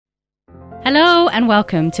Hello and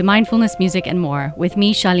welcome to Mindfulness, Music and More with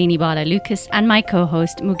me, Shalini Bhalla-Lucas, and my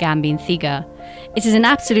co-host, Mugambi Nthiga. It is an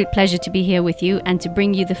absolute pleasure to be here with you and to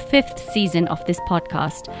bring you the 5th season of this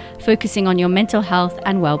podcast, focusing on your mental health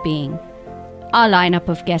and well-being. Our lineup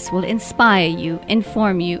of guests will inspire you,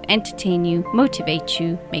 inform you, entertain you, motivate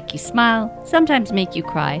you, make you smile, sometimes make you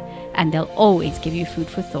cry, and they'll always give you food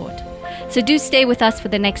for thought. So do stay with us for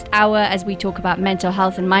the next hour as we talk about mental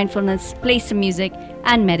health and mindfulness, play some music,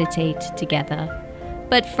 and meditate together.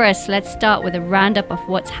 But first, let's start with a roundup of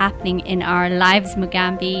what's happening in our lives,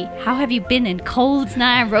 Mugambi. How have you been in cold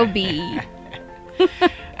Nairobi?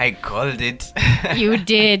 I called it. You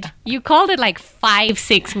did. You called it like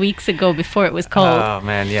 5-6 weeks ago before it was cold. Oh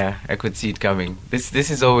man, yeah, I could see it coming. This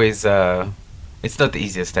is always it's not the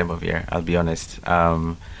easiest time of year, I'll be honest.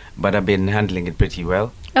 But I've been handling it pretty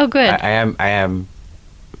well. Oh, good. I am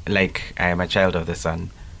a child of the sun.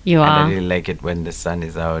 You are. And I really like it when the sun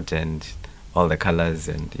is out and all the colors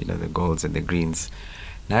and the golds and the greens.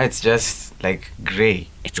 Now it's just like grey.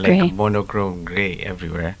 It's like grey. Monochrome grey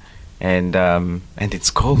everywhere. And it's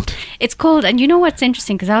cold. It's cold. And you know what's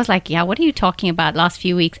interesting? Because I was like, yeah, what are you talking about last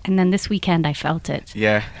few weeks? And then this weekend I felt it.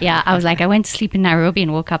 Yeah. Yeah, I was like, I went to sleep in Nairobi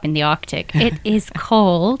and woke up in the Arctic. It is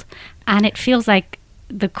cold. And it feels like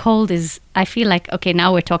the cold is, I feel like, okay,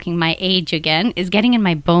 now we're talking my age again, is getting in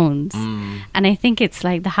my bones. And I think it's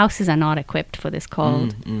like the houses are not equipped for this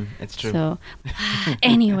cold. It's true. So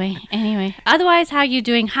anyway. Otherwise, how are you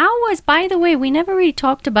doing? How was, by the way, we never really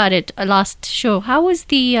talked about it last show. How was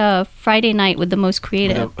the Friday night with the most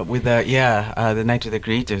creative? The night with the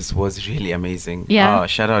creatives was really amazing. Yeah.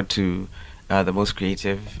 Shout out to the most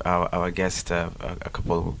creative, our guest a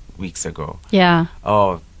couple of weeks ago. Yeah.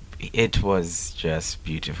 Oh, it was just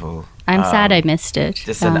beautiful. I'm sad I missed it.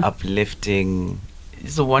 Just an uplifting,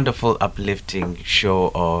 it's a wonderful uplifting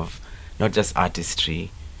show of not just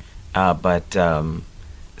artistry, but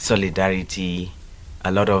solidarity,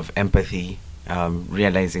 a lot of empathy,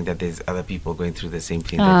 realizing that there's other people going through the same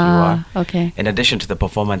thing that you are. Okay. In addition to the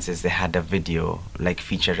performances, they had a video, like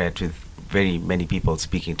featurette with very many people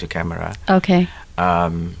speaking to camera. Okay.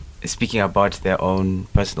 Speaking about their own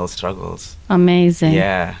personal struggles. Amazing.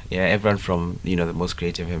 Yeah, everyone from the most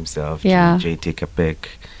creative himself Yeah. to Jay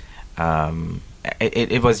Take-a-Pic.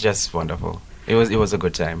 It was just wonderful. It was a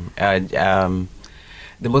good time. The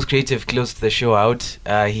most creative closed the show out.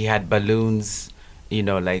 He had balloons,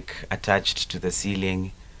 like attached to the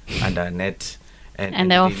ceiling under a net.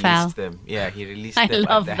 And they all fell. Them. Yeah, he released I them.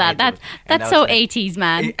 love that. That's so 80s,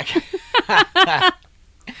 man.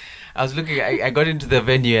 I was looking, I got into the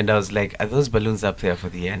venue and I was like, are those balloons up there for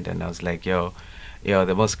the end? And I was like, yo,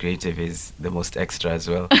 the most creative is the most extra as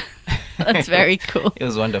well. That's very cool. It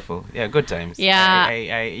was wonderful. Yeah, good times. Yeah.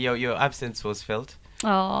 Your absence was felt.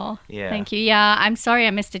 Oh, yeah. Thank you. Yeah, I'm sorry I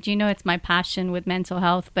missed it. It's my passion with mental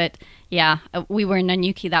health, but yeah, we were in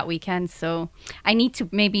Nanyuki that weekend, so I need to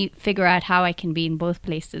maybe figure out how I can be in both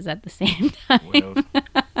places at the same time. Well,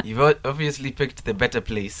 you've obviously picked the better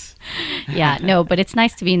place. Yeah, no, but it's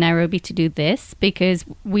nice to be in Nairobi to do this because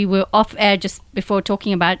we were off air just before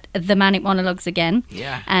talking about the Manic Monologues again.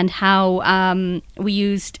 Yeah. And how we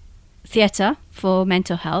used theatre for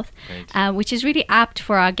mental health, right. Which is really apt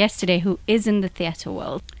for our guest today who is in the theatre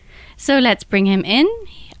world. So let's bring him in.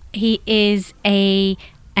 He is an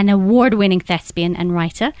award-winning thespian and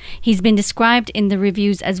writer. He's been described in the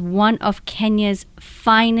reviews as one of Kenya's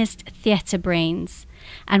finest theatre brains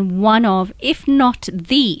and one of, if not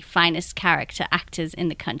the finest character actors in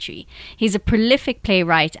the country. He's a prolific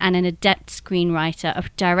playwright and an adept screenwriter, a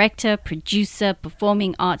director, producer,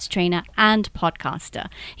 performing arts trainer, and podcaster.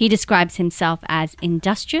 He describes himself as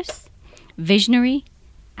industrious, visionary,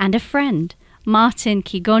 and a friend. Martin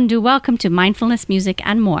Kigondu, welcome to Mindfulness, Music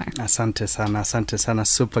and More. Asante sana.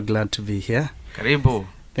 Super glad to be here. Karibu.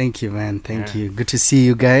 Thank you, man. Thank you. Good to see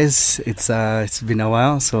you guys. It's been a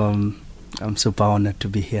while, so I'm super honored to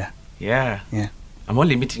be here. Yeah. I'm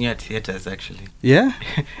only meeting you at theaters, actually. Yeah?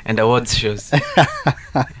 And awards shows.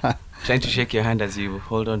 Trying to shake your hand as you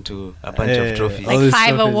hold on to a bunch of trophies. Like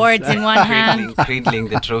 5 awards in one hand. Cradling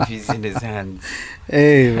the trophies in his hands.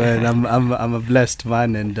 Hey, man, I'm a blessed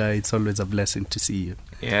man, and it's always a blessing to see you.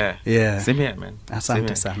 Yeah. Same here, man.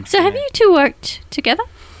 Asante sana. So have you two worked together?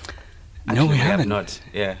 Actually, No, we haven't. have not.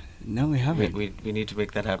 Yeah. No, we haven't. We need to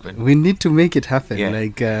make that happen. We need to make it happen. Yeah.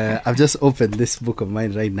 Like, I've just opened this book of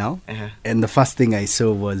mine right now, and the first thing I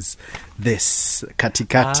saw was this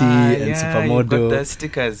Katikati and Supermodo. Got the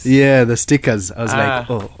stickers. Yeah, the stickers. I was like,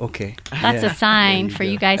 oh, okay. That's a sign for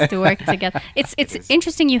you guys to work together. It's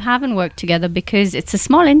interesting you haven't worked together because it's a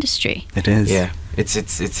small industry. It is. Yeah.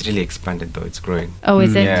 It's really expanded though. It's growing. Oh,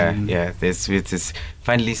 is it? Yeah. There's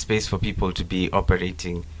finally space for people to be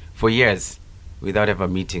operating for years without ever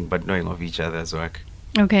meeting but knowing of each other's work.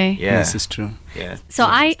 Okay. Yeah. This is true. Yeah. So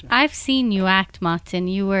I've seen you act, Martin.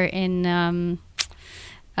 You were in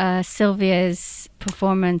Sylvia's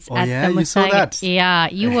performance at the you saw that? Yeah,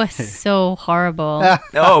 you were so horrible.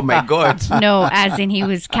 Oh my God. No, as in he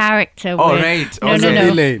was character. Oh, with, right. No, Was no, a no.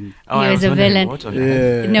 villain. Oh, He I was a wondering villain. what on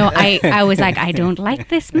earth. Yeah. No, I was like, I don't like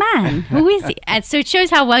this man. Who is he? And so it shows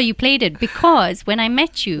how well you played it, because when I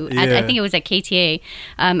met you, at, I Yeah. think it was at KTA,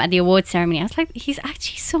 at the awards ceremony, I was like, he's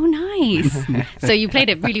actually so nice. So you played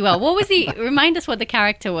it really well. What was remind us what the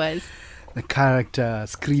character was. The character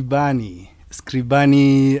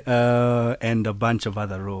Scribani, and a bunch of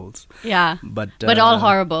other roles. Yeah. But all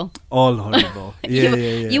horrible. All horrible. Yeah,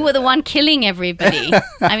 You were the one killing everybody.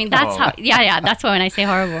 I mean, that's how. Yeah. That's why when I say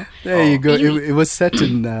horrible. There you go. You- It was set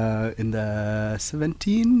in the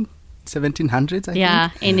 1700s, I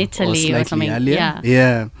think. In Italy or slightly something. earlier.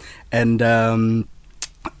 Yeah. And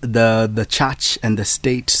the church and the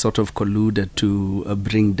state sort of colluded to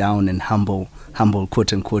bring down and humble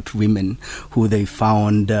quote unquote women who they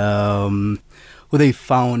found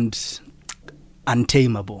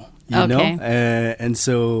untamable, you know. And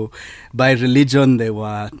so by religion they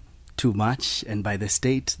were too much, and by the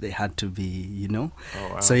state they had to be, you know.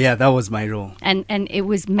 Oh, wow. So yeah, that was my role. And it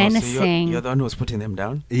was So menacing. you're the one who was putting them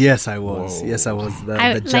down? Yes, I was. Whoa. Yes, I was the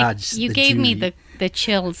Like, judge. you the gave me jury. the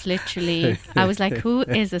chills, literally. I was like, who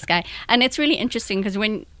is this guy? And it's really interesting because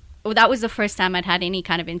that was the first time I'd had any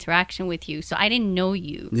kind of interaction with you. So I didn't know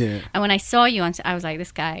you. Yeah. And when I saw you, I was like,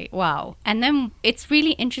 this guy, wow. And then it's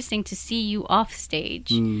really interesting to see you off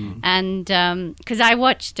stage. And because I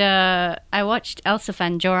watched Elsa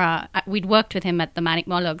Fanjora. We'd worked with him at the Manic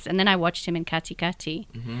Monologues, and then I watched him in Kati Kati.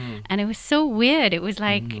 And it was so weird. It was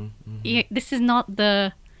like, this is not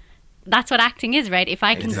that's what acting is, right? If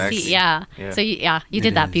I can see, So you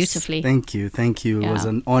did that beautifully. Thank you. It was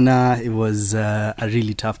an honor. It was a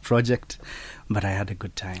really tough project, but I had a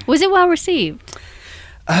good time. Was it well received?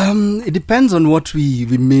 It depends on what we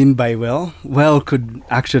mean by well. Well could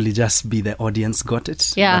actually just be the audience got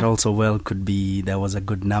it. Yeah. But also well could be there was a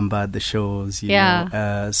good number at the shows. You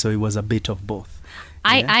know? So it was a bit of both.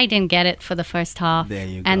 I didn't get it for the first half. There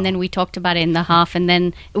you go. And then we talked about it in the half, and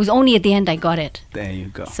then it was only at the end I got it. There you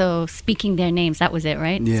go. So speaking their names, that was it,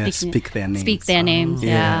 right? Yeah, speak their names. Speak their names,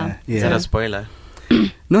 yeah. Is that a spoiler?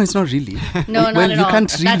 No, it's not really. No, not well, at you all. can't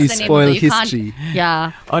That's really the name spoil of it. You can't- history.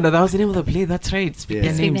 Yeah. Oh no, that was the name of the play. That's right. Speak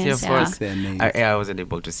their Speak names, Names, of yeah. course. Their names. I wasn't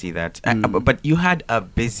able to see that. But you had a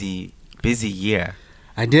busy year.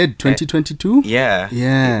 I did 2022. Yeah.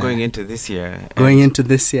 Yeah. Going into this year. Going into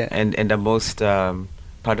this year. And the most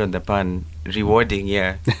pardon the pun, rewarding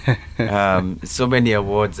year. So many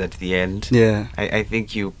awards at the end. Yeah. I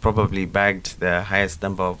think you probably bagged the highest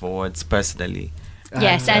number of awards personally.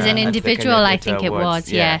 Yes, as an at the individual, I Canada think it Awards,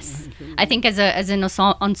 was. yeah. Yes, I think as an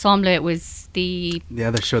ensemble, it was the. The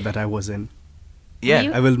other show that I was in. Yeah. Were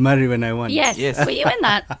you? I Will Marry When I Want. Yes. Yes. Were you in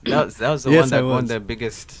that? That was the Yes, one that I won was. the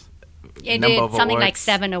biggest It number did of something awards. like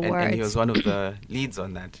 7 And he awards. was one of the leads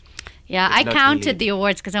on that. Yeah, It's I not counted really- the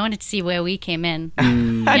awards because I wanted to see where we came in.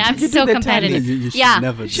 Mm. Yeah, I'm You did so the competitive. You should Yeah,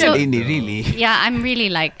 never do so- that, Shalini, though. really? Yeah, I'm really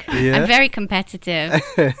like Yeah? I'm very competitive.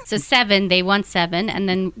 So 7, they won 7, and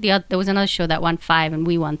then there was another show that won 5, and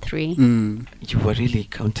we won 3. Mm. You were really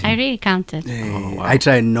counting. I really counted. Hey, wow. I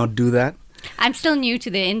try and not do that. I'm still new to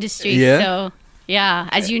the industry, Yeah? so yeah,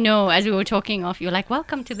 as you know, as we were talking off, you're like,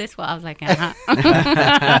 "Welcome to this." Well, I was like,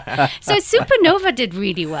 "Uh-huh." So Supernova did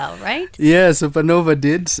really well, right? Yeah, Supernova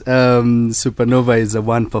did. Supernova is a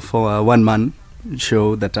one-man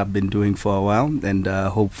show that I've been doing for a while, and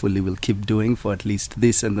hopefully will keep doing for at least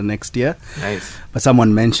this and the next year. Nice. But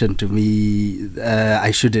someone mentioned to me I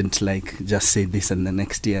shouldn't just say this and the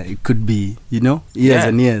next year. It could be, years Yeah.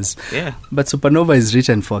 and years. Yeah. But Supernova is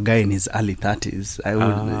written for a guy in his early 30s. I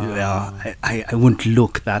wouldn't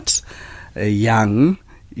look that young.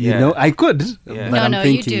 You Yeah. know, I could, Yeah. but No, I'm no,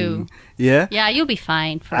 you thinking, do. yeah. Yeah, you'll be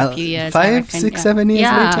fine for a few years. I 5, reckon. 6, Yeah. 7 years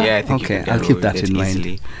Yeah. later. Yeah, I think Okay, you could I'll get keep away that with in it mind.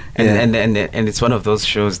 easily. Yeah. And it's one of those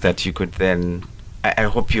shows that you could then. I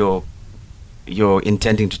hope you're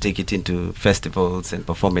intending to take it into festivals and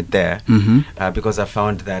perform it there, because I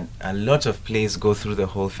found that a lot of plays go through the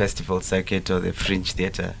whole festival circuit or the fringe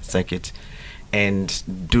theatre circuit, and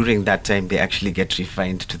during that time they actually get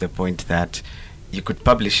refined to the point that you could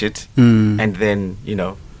publish it and then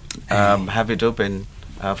have it open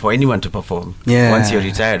for anyone to perform Yeah. once you're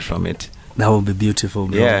retired from it. That would be beautiful,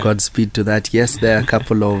 bro. Yeah. Godspeed to that. Yes, there are a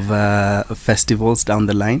couple of festivals down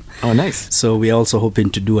the line. Oh, nice. So we're also hoping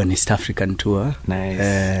to do an East African tour. Nice.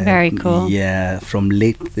 Very cool. Yeah, from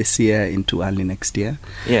late this year into early next year.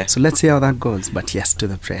 Yeah. So let's see how that goes. But yes to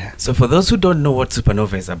the prayer. So for those who don't know what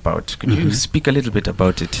Supernova is about, could you speak a little bit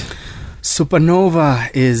about it?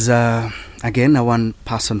 Supernova is, again, a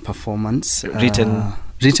one-person performance.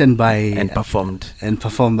 Written by... And performed. And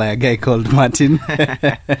performed by a guy called Martin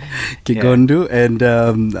Kigondu. And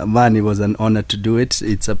man, it was an honor to do it.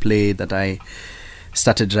 It's a play that I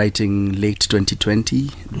started writing late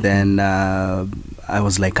 2020. Then I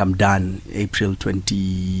was like, I'm done, April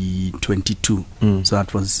 2022. So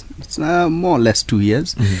that was more or less 2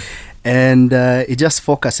 years. And it just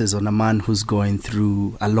focuses on a man who's going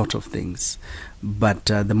through a lot of things. But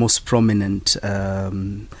the most prominent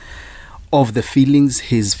of the feelings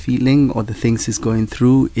he's feeling or the things he's going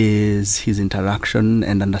through is his interaction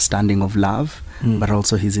and understanding of love, but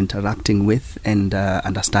also his interacting with and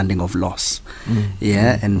understanding of loss.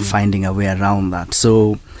 And finding a way around that.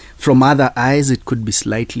 So from other eyes, it could be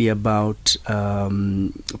slightly about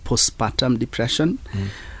postpartum depression,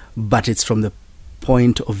 but it's from the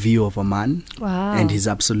point of view of a man. Wow. And he's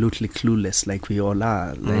absolutely clueless, like we all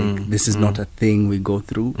are. Like this is not a thing we go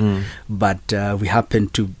through, but we happen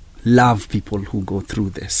to love people who go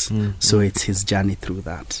through this. So it's his journey through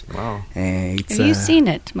that. Wow. Have you seen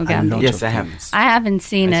it, Mugambi? Yes, I have. I haven't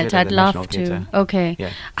seen it. I'd love to. Theatre. Okay.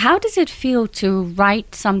 Yeah. How does it feel to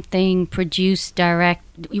write something, produce, direct?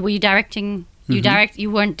 Were you directing? You direct?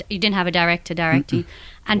 You weren't. You didn't have a director directing,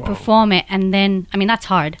 and perform it, and then that's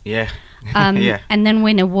hard. Yeah. And then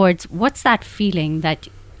win awards. What's that feeling that?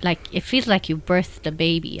 Like, it feels like you birthed a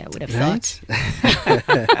baby, I would have thought.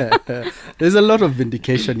 There's a lot of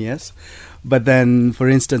vindication, yes. But then, for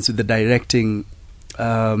instance, with the directing,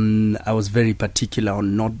 I was very particular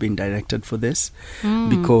on not being directed for this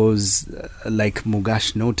because, like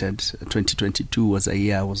Mugash noted, 2022 was a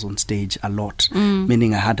year I was on stage a lot,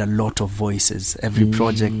 meaning I had a lot of voices. Every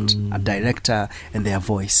project, a director and their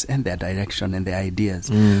voice and their direction and their ideas.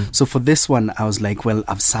 So for this one, I was like, well,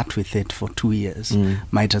 I've sat with it for 2 years.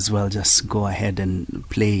 Might as well just go ahead and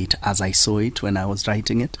play it as I saw it when I was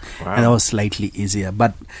writing it. Wow. And that was slightly easier.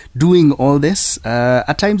 But doing all this,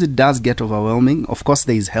 at times it does get overwhelming. Of course,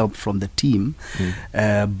 there is help from the team.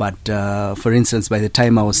 But for instance, by the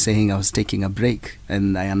time I was saying I was taking a break,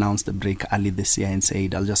 and I announced the break early this year and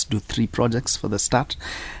said I'll just do 3 projects for the start,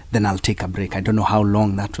 then I'll take a break. I don't know how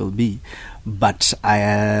long that will be. But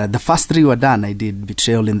the first 3 were done. I did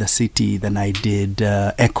Betrayal in the City, then I did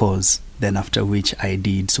Echoes, then after which I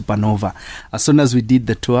did Supernova. As soon as we did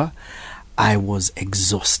the tour, I was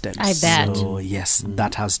exhausted. I bet. So yes,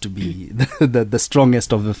 that has to be the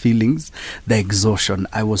strongest of the feelings, the exhaustion.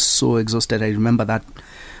 I was so exhausted. I remember that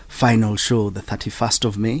final show, the 31st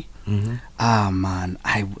of May. Man,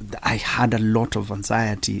 I had a lot of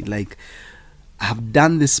anxiety. Like, I have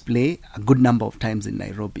done this play a good number of times in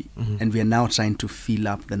Nairobi, and we are now trying to fill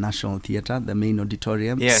up the National Theatre, the main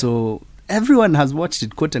auditorium. Yeah. So everyone has watched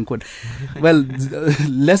it, quote unquote. Well,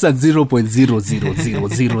 less than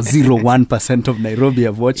 0.00001% of Nairobi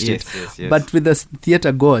have watched it. Yes. But with the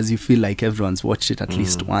theatre goers, you feel like everyone's watched it at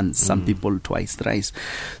least once, some people twice, thrice.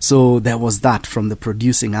 So there was that from the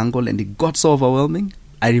producing angle, and it got so overwhelming.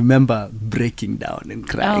 I remember breaking down and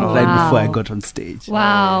crying before I got on stage.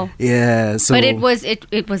 Wow. Yeah. So, but it was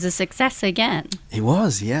a success again. It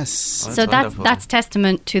was, yes. So that's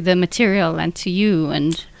testament to the material and to you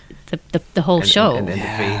and the whole show. And the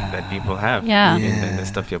faith that people have in the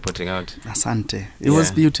stuff you're putting out. Asante. It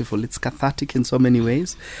was beautiful. It's cathartic in so many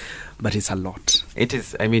ways, but it's a lot. It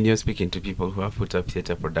is. I mean, you're speaking to people who have put up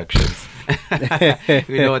theatre productions.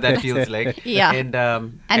 We know what that feels like. Yeah. And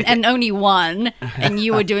only one, and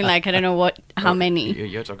you were doing like, I don't know how many.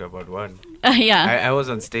 You're talking about one. Yeah. I was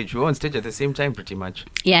on stage. We were on stage at the same time, pretty much.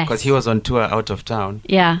 Yes. Because he was on tour out of town.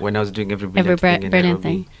 Yeah. When I was doing every Brilliant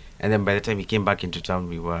thing. And then by the time he came back into town,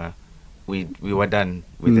 we were done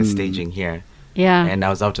with the staging here. Yeah. And I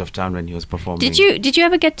was out of town when he was performing. Did you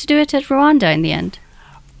ever get to do it at Rwanda in the end?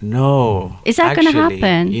 No. Is that going to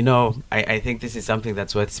happen? You know, I think this is something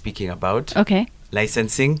that's worth speaking about. Okay.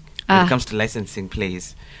 Licensing. When it comes to licensing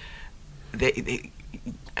plays,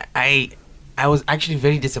 I was actually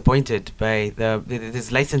very disappointed by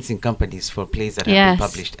there's licensing companies for plays that have been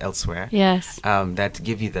published elsewhere. Yes. That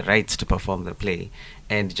give you the rights to perform the play,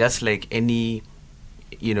 and just like any,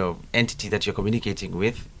 entity that you're communicating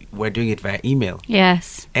with, we're doing it via email.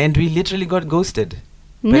 Yes. And we literally got ghosted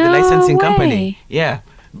by the licensing company. Yeah.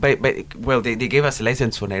 They gave us a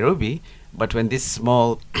license for Nairobi, but when this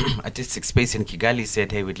small artistic space in Kigali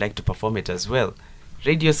said, hey, we'd like to perform it as well,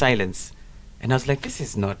 radio silence. And I was like, this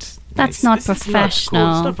is not That's nice. not This is not cool.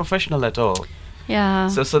 professional. It's not professional at all. Yeah.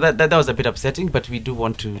 So that was a bit upsetting, but we do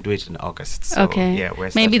want to do it in August. So, Okay. Yeah,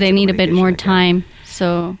 we're Maybe starting they need a bit more communication again. time.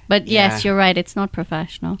 So, but yes, Yeah. you're right. It's not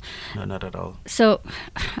professional. No, not at all. So,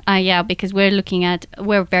 yeah, because we're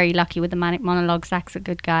very lucky with the Manic Monologue. Zach's a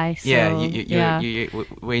good guy. So,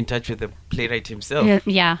 We're in touch with the playwright himself.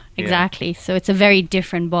 Yeah, exactly. So it's a very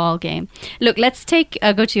different ball game. Look, let's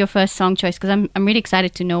go to your first song choice because I'm really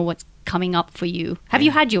excited to know what's coming up for you. Have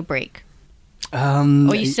you had your break? Or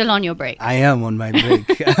are you still on your break? I am on my break,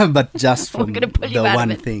 but just from gonna pull you the out of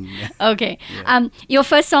one it. thing. Okay. Your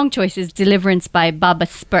first song choice is Deliverance by Baba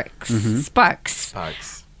Sparks. Sparks.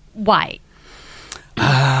 Why?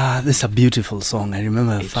 This is a beautiful song. I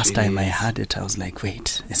remember the It first really time I is. heard it, I was like,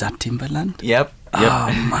 wait, is that Timbaland? Yep. Oh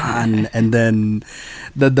man. And then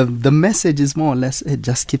the message is more or less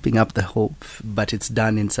just keeping up the hope, but it's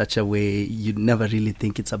done in such a way you never really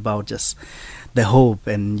think it's about just the hope,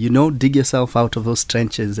 and dig yourself out of those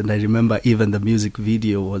trenches. And I remember even the music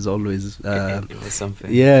video was always It was something.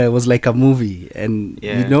 yeah, it was like a movie. And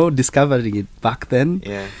Yeah. discovering it back then,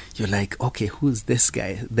 Yeah. you're like, okay, who's this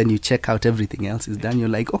guy? Then you check out everything else is done. You're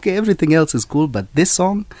like, okay, everything else is cool, but this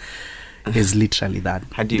song is literally that.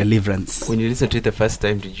 Deliverance. When you listened to it the first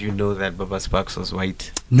time, did you know that Baba Sparks was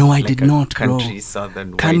white? No, I Like did a not, bro. country,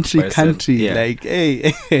 southern, Country, white person. Yeah. like,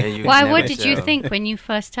 hey. Yeah, you Why? never What did you tell. think when you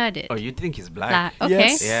first heard it? Oh, you think he's black? Okay.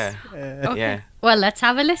 Yes. Yeah. Okay. Yeah. Well, let's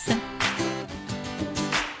have a listen.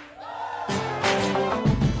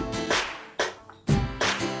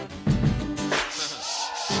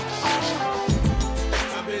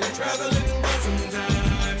 I've been traveling for some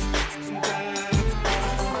time.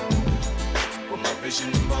 With my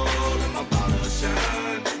vision bold and my bottle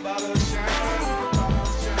shine.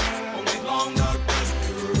 Only long dark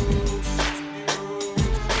dusty roads.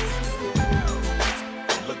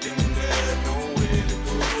 Looking there, no way to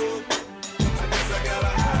go. I guess I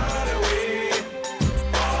gotta hide away,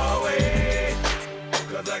 far away.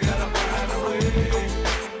 'Cause I gotta find a way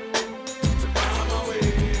to find my way.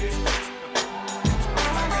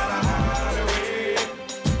 I gotta hide away,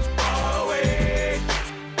 far away.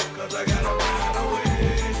 'Cause I gotta find a way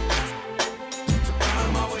to find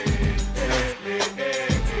my way.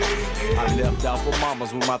 I left out for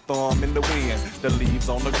mamas with my thumb in the wind. The leaves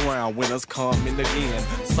on the ground, winners coming again.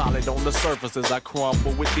 Solid on the surface as I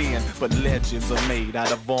crumble within. But legends are made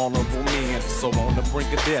out of vulnerable men. So on the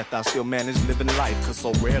brink of death, I still manage living life. 'Cause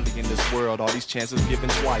so rarely in this world are these chances given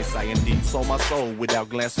twice. I indeed sold my soul without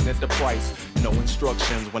glancing at the price. No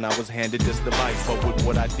instructions when I was handed this device. But with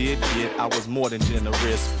what I did get, I was more than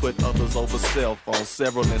generous. Put others over self on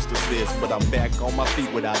several instances. But I'm back on my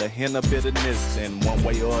feet without a hint of bitterness. And one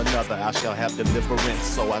way or another, I shall have deliverance.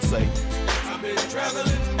 So I say, I've been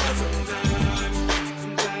traveling for some time.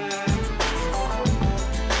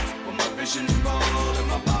 With my vision bold and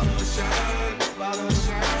my bottle shine.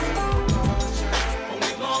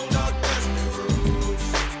 Only long dark dusty roads.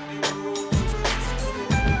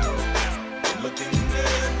 Looking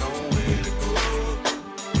there, no way to go.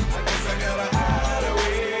 I guess I gotta hide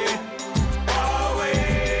away, far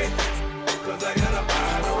away. 'Cause I gotta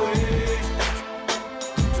find a way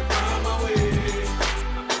to find my way.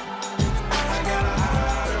 I gotta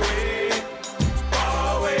hide away,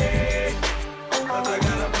 far away. 'Cause I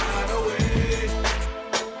gotta find a way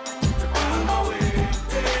to find my way.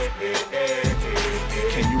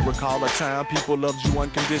 can you recall a time people loved you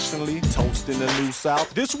unconditionally? Toast in the New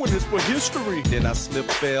South. This one is for history. Then I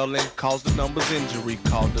slipped, fell, and caused the numbers injury.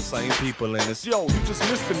 Called the same people, and it's, yo, you just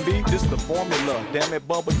missed me, B. This the formula. Damn it,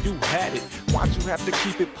 Bubba, you had it. Why'd you have to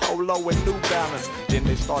keep it polo and New Balance? Then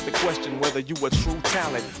they start to question whether you a true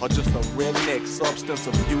talent or just a redneck substance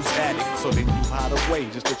abuse addict. So then you hide away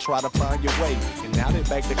just to try to find your way. And now they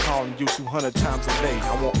back to calling you 200 times a day.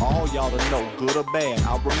 I want all y'all to know, good or bad,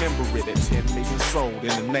 I'll remember it at 10 million sold in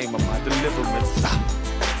the name of my deliverance.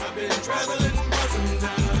 I've been traveling for some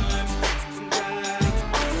time.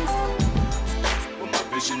 With my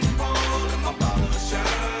vision bold and my bottle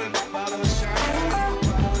shine.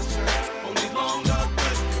 Only long dark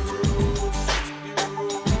dusty roads.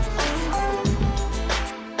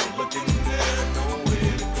 Looking there, no way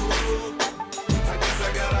to go. I guess I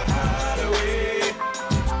gotta hide away,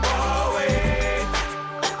 far away.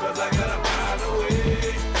 'Cause I gotta find a way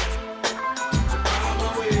to find my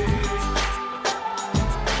way.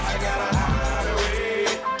 I gotta hide away,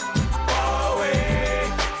 far away.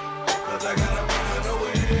 'Cause I gotta find a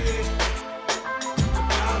way to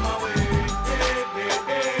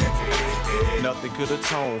They could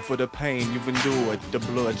atone for the pain you've endured. The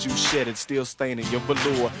blood you shedded still staining your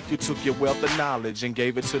velour. You took your wealth of knowledge and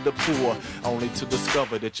gave it to the poor, only to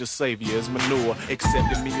discover that your savior is manure.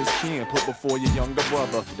 Accepted me as kin, put before your younger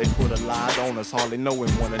brother. They put a lie on us, hardly knowing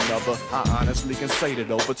one another. I honestly can say that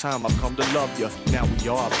over time I've come to love you. Now we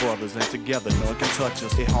are brothers and together none can touch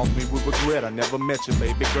us. It haunts me with regret I never met your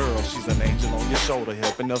baby girl. She's an angel on your shoulder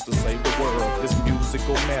helping us to save the world. This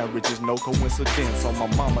musical marriage is no coincidence. On my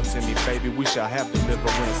mama tell me, baby, we shall have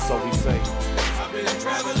deliverance. So we say, I've been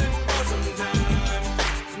traveling for some time.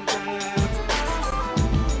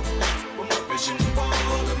 With my vision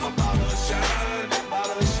full and my bottle shine.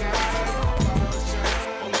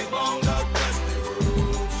 On these long, dark, dusty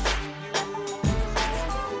roads.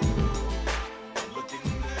 I'm looking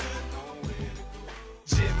at nowhere to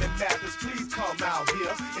go. Jimmy Mathis, please come out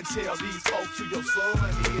here and tell these folks who your son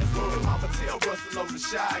is. And Mama tell Russell on the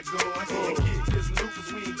shotgun and get this loot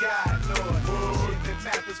 'cause we ain't got none. Jimmy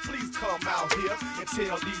Mathis, please come out here and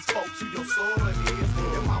tell these folks who your son is.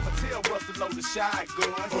 And Mama tell Russell on the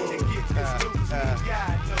shotgun and get this loot 'cause we ain't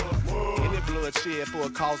got none. Any blood shed for a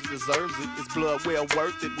cause that deserves it. It's blood well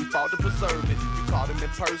worth it. We fought to preserve it. You caught him in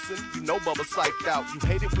person, you know Bubba psyched out. You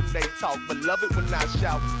hate it when they talk, but love it when I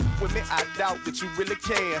shout. Women, I doubt that you really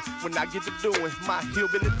can. When I get to doing my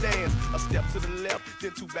hillbilly dance, a step to the left,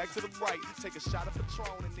 then two back to the right. Take a shot of Patron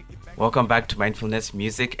and then get back. Welcome back to Mindfulness,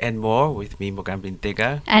 Music and More with me, Mugambi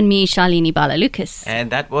Nthiga. And me, Shalini Bhalla-Lucas. And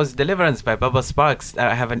that was Deliverance by Bubba Sparks.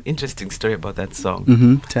 I have an interesting story about that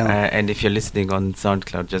song. Tell me. And if you're listening on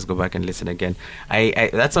SoundCloud, just go back and listen again.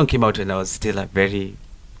 That song came out when I was still a very,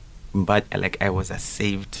 but like I was a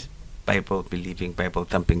saved Bible-believing,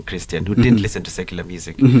 Bible-thumping Christian who didn't listen to secular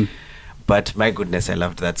music. But my goodness, I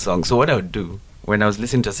loved that song. So what I would do, when I was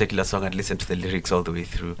listening to a secular song, I'd listen to the lyrics all the way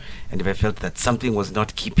through. And if I felt that something was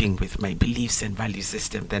not keeping with my beliefs and value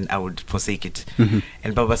system, then I would forsake it.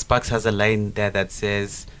 And Baba Sparks has a line there that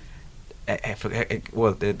says, I forget,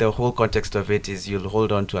 the whole context of it is you'll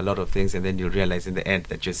hold on to a lot of things and then you'll realize in the end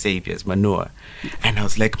that your savior is manure. And I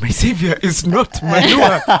was like, my savior is not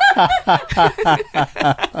manure.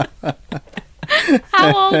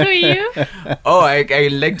 How old were you? Oh, I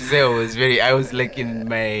like to say I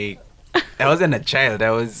wasn't a child.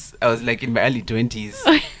 I was like in my early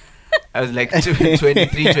 20s. I was like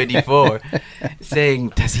 23, 24, saying,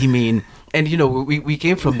 does he mean? And you know, we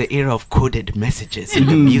came from the era of coded messages in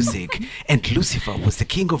the music, and Lucifer was the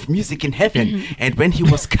king of music in heaven, and when he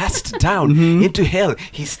was cast down into hell,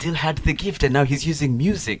 he still had the gift, and now he's using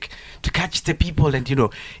music to catch the people and, you know,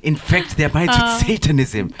 infect their minds with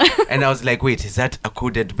Satanism. And I was like, wait, is that a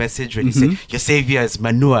coded message when you say your savior is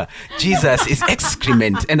manure, Jesus is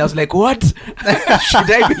excrement? And I was like, what? Should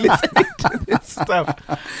I be listening to this stuff?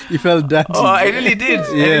 You felt that. Oh, I really did.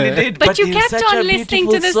 I really did. But you it's kept such on a listening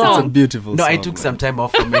beautiful to the It's a song. beautiful No, song. I took some time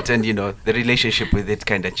off from it, and you know, the relationship with it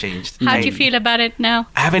kind of changed. How do you feel about it now?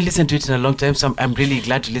 I haven't listened to it in a long time, so I'm really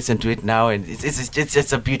glad to listen to it now, and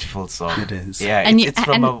it's a beautiful song. It is. Yeah, And it's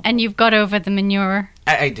from and you've got over the manure.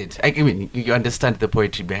 I did. I mean, you understand the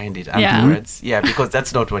poetry behind it afterwards. Yeah, because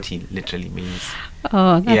that's not what he literally means.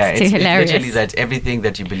 Oh, that's too it's hilarious. literally that everything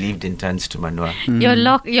that you believed in turns to manure. Your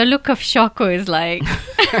look of shock was like,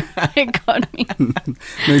 it got me. No,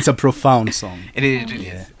 it's a profound song. It really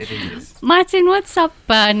is. It really is. Martin, what's up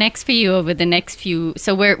next for you over the next few?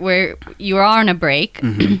 So you are on a break.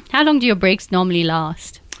 How long do your breaks normally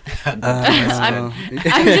last? I'm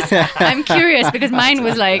curious because mine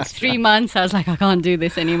was like 3 months. I was like, I can't do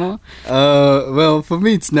this anymore. Well, for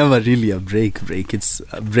me, it's never really a break. It's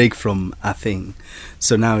a break from a thing.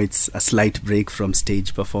 So now it's a slight break from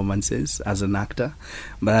stage performances as an actor.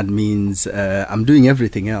 But that means I'm doing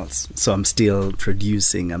everything else. So I'm still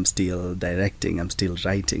producing, I'm still directing, I'm still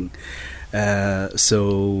writing.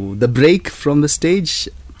 So the break from the stage...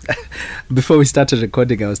 Before we started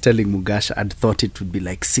recording, I was telling Mugash I'd thought it would be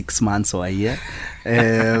like 6 months or a year,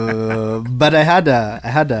 but I had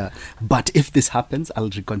a. But if this happens, I'll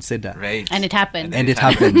reconsider. Right. And it happened. And it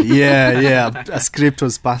happened. Yeah. A script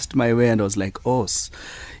was passed my way, and I was like,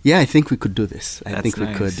 yeah, I think we could do this. I think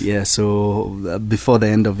we could. Yeah. So before the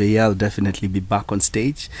end of the year, I'll definitely be back on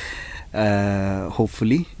stage.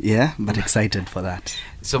 Hopefully, yeah, but excited for that.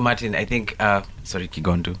 So Martin, I think, sorry,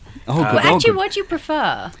 Kigondu. Oh, Well, actually, what do you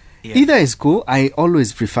prefer? Either is cool. I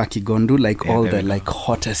always prefer Kigondu, like Yeah, all there the we go. like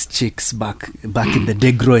hottest chicks back in the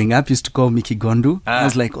day growing up used to call me Kigondu. I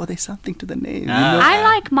was like, oh, there's something to the name. You know? I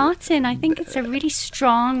like Martin. I think it's a really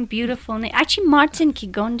strong, beautiful name. Actually, Martin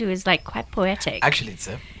Kigondu is like quite poetic. Actually,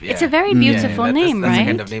 It's a very beautiful name, that's right? the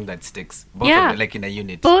kind of name that sticks. Both Yeah. of them, like in a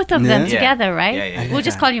unit. Both of them Yeah. together, right? Yeah. We'll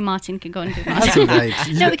just call you Martin Kigondu. That's all right.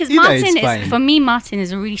 No, because Either Martin is fine. for me, Martin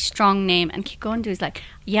is a really strong name, and Kigondu is like,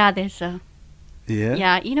 there's a. Yeah.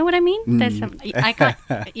 Yeah, you know what I mean? There's some. I can't.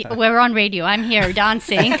 We're on radio. I'm here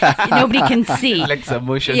dancing. Nobody can see. Like the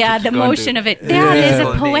motion. Yeah, to the Kigondu. motion of it. Yeah. There's a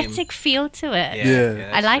Full name. poetic feel to it. Yeah.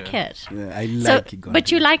 I that's like true. it. Yeah, I So, like Kigondu.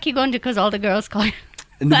 but you like Kigondu because all the girls call you.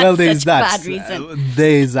 Well, there is such a that. bad reason.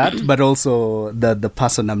 There is that, but also the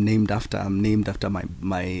person I'm named after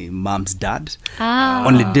my mom's dad. Ah.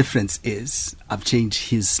 Only difference is I've changed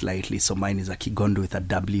his slightly, so mine is a Kigondu with a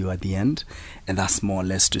W at the end, and that's more or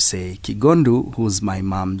less to say Kigondu, who's my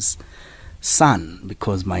mom's son,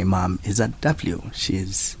 because my mom is a W. She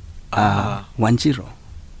is Wanjiro,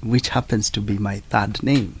 which happens to be my third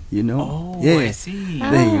name. You know? Oh, yeah. I see.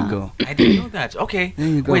 There you go. I didn't know that. Okay. There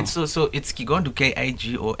you go. Wait, so it's Kigondu,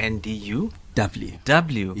 Kigondu? W.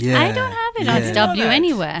 W. Yeah. I don't have it on Yeah. W Know that.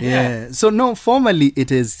 anywhere. Yeah. So no, formally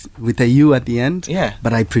it is with a U at the end. Yeah.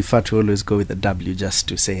 But I prefer to always go with a W just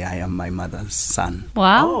to say I am my mother's son.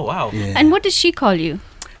 Wow. Oh, wow. Yeah. And what does she call you?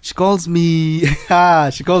 She calls me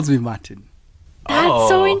Martin. That's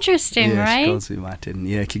so Oh. interesting, Yeah, she right? calls me Martin.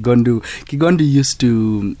 Yeah, Kigondu used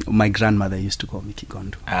to, my grandmother used to call me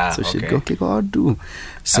Kigondu. So she'd okay. go Kigondu.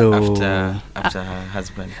 So After her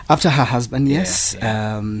husband. after her husband, Yeah, yes.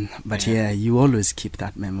 yeah. But you always keep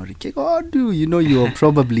that memory. Kigondu, you're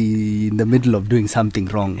probably in the middle of doing something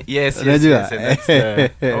wrong. Yes. And that's,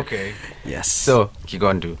 okay. Yes. So,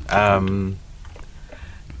 Kigondu,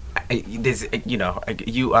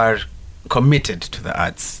 you are committed to the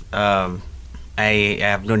arts. I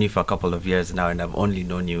have known you for a couple of years now, and I've only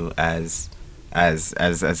known you as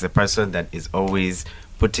a person that is always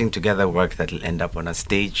putting together work that will end up on a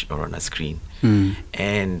stage or on a screen.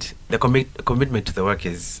 And the commitment to the work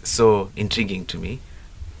is so intriguing to me.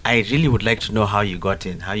 I really would like to know how you got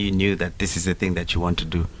in, how you knew that this is the thing that you want to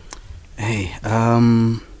do. Hey,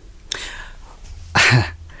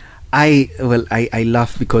 I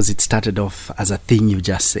laugh because it started off as a thing you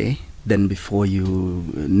just say. Then before you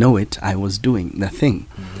know it, I was doing the thing.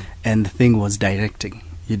 And the thing was directing.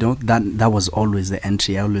 That was always the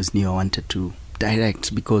entry. I always knew I wanted to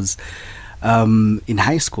direct because in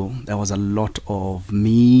high school, there was a lot of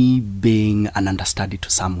me being an understudy to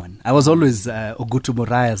someone. I was always Ogutu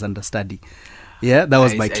Moraya's understudy. Yeah, that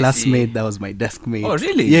was my I classmate. see. That was my desk mate. Oh,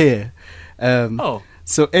 really? Yeah.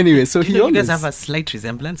 So anyway, so do he you know you always... guys have a slight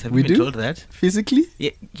resemblance? Have We you been do? told that? Physically? Yeah.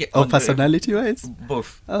 Or on the- personality-wise?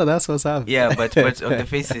 Both. Oh, that's what's up. Yeah, but on the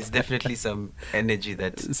face is definitely some energy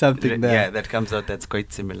that Something there. Yeah, that comes out that's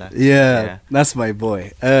quite similar. Yeah, that's my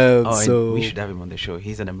boy. Oh, so and we should have him on the show.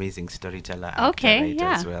 He's an amazing storyteller. actor, Okay, writer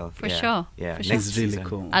yeah, as well. for Yeah, sure, Yeah, for sure. next he's really season.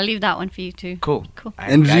 cool. I'll leave that one for you too. Cool. Cool.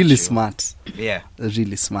 And got really you. smart. Yeah. A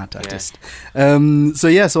really smart artist.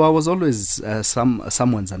 So I was always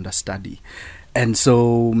someone's understudy. And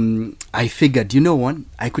so I figured, you know what?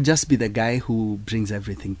 I could just be the guy who brings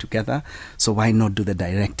everything together. So why not do the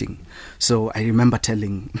directing? So I remember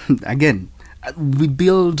telling, again, we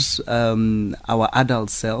build our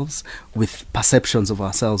adult selves with perceptions of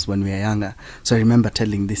ourselves when we are younger. So I remember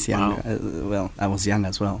telling this young, I was young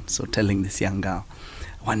as well. So telling this young girl,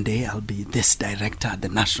 one day I'll be this director at the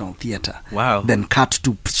National Theatre. Wow. Then cut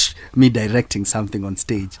to me directing something on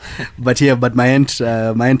stage. but my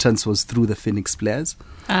entrance was through the Phoenix Players.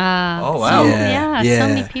 Oh, wow. Yeah, so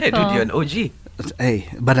many people. Hey, dude, you're an OG. Hey,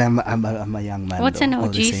 but I'm a young man. What's though, an all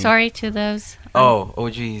the OG? same. Sorry to those. Oh,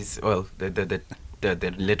 OG is, well, the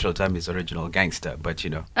literal term is original gangster, but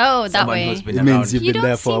Oh, that someone way. who's been It around. means you've You been don't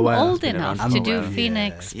there for a seem while. old Been around enough for to a do while.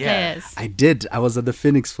 Phoenix Yeah. Players. I did. I was at the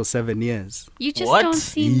Phoenix for 7 years. You just What? don't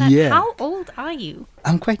seem that. Yeah. How old are you?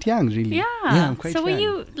 I'm quite young, really. Yeah. I'm quite so young. were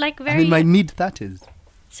you like very? I'm in my mid-30s.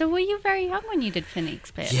 So were you very young when you did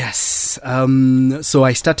Phoenix Players? Yes. So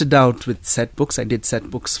I started out with set books. I did set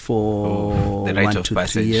books for the rite 1 of to 3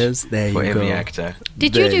 passage years. There for you every go. actor.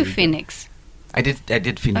 Did There you do you go. Phoenix? I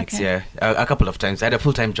did Phoenix, Okay. yeah, a couple of times. I had a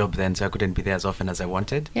full-time job then, so I couldn't be there as often as I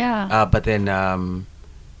wanted. Yeah. But then,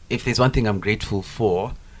 if there's one thing I'm grateful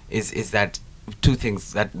for, is that two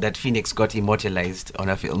things that Phoenix got immortalized on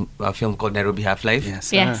a film called Nairobi Half-Life.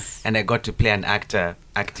 Yes. Yes. And I got to play an actor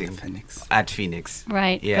acting Phoenix. at Phoenix.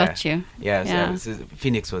 Right. Yeah. Got you. Yeah. Yeah. So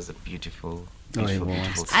Phoenix was a beautiful, Oh, it beautiful, was.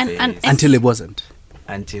 beautiful And- space. and- Until it wasn't.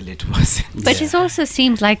 until it wasn't. But it also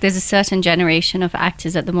seems like there's a certain generation of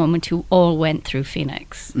actors at the moment who all went through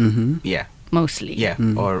Phoenix, Yeah, mostly. yeah,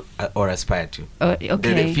 or aspire to. Okay.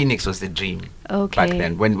 The Phoenix was the dream Okay. back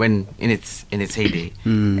then, when in its heyday,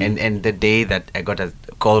 and the day that I got a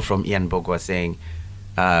call from Ian Bogwa saying,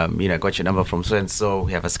 I got your number from so and so.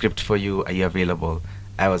 We have a script for you. Are you available?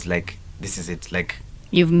 I was like, this is it. Like,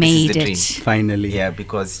 You've this is made the it. dream. Finally. Yeah,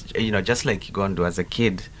 because just like Kigondu, as a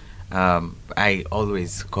kid, I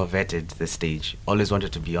always coveted the stage. Always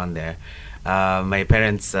wanted to be on there. My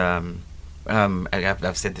parents,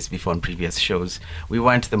 I've said this before on previous shows. We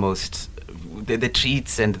weren't the most. The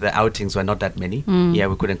treats and the outings were not that many. Yeah,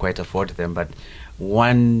 we couldn't quite afford them. But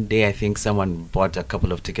one day, I think someone bought a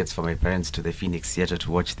couple of tickets for my parents to the Phoenix Theatre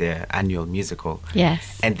to watch their annual musical.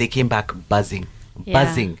 Yes. And they came back buzzing.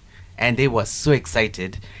 And they were so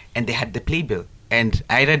excited. And they had the playbill. And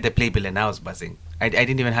I read the playbill and I was buzzing. I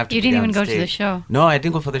didn't even have to. You be didn't on even go to the stage. show. No, I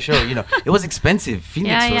didn't go for the show. It was expensive.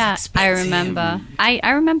 Phoenix was expensive. I remember.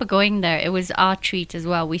 I remember going there. It was our treat as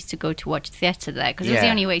well. We used to go to watch theatre there because it was the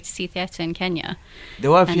Yeah. only way to see theatre in Kenya.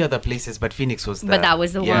 There were a few other places, but Phoenix was the... But that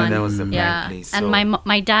was the one. that was the prime place. And so-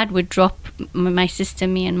 my dad would drop my sister,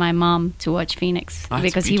 me, and my mom to watch Phoenix That's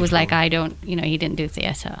because he was like, beautiful. I don't, he didn't do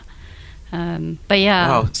theatre. But yeah.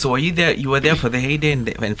 Wow. So were you there? You were there for the heyday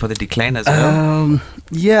and for the decline as well?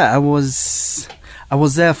 Yeah, I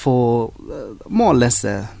was there for more or less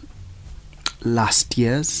last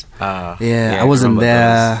years. I wasn't remember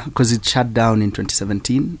there because it shut down in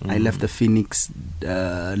 2017. I left the Phoenix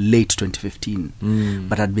late 2015,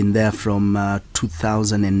 but I'd been there from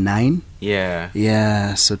 2009. Yeah.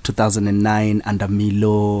 Yeah, so 2009 under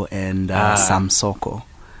Milo and Sam Soko.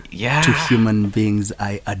 Yeah. Two human beings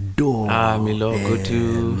I adore. Milo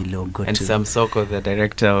Gutu. Milo Gutu. And Sam Soko, the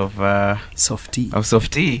director of Softy.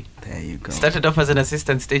 Softy. There you go. Started off as an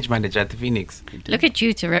assistant stage manager at the Phoenix. Look at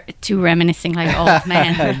you two reminiscing like old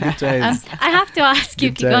men. Good times. I have to ask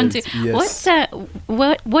you, Good times, Kigondu, yes.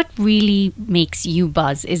 what really makes you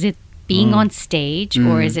buzz? Is it being on stage,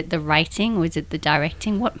 or is it the writing, or is it the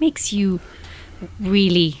directing? What makes you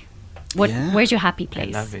really? Yeah. Where's your happy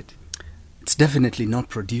place? I love it. It's definitely not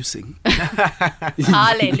producing.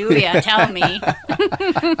 Hallelujah! Tell me.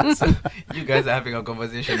 So you guys are having a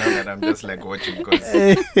conversation now that I'm just like watching because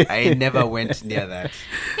I never went near that.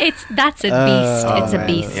 That's a beast. It's a man.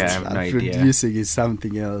 beast. Yeah, I have no idea. Producing is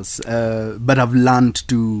something else. But I've learned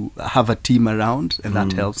to have a team around, and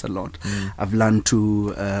that helps a lot. I've learned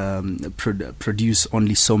to produce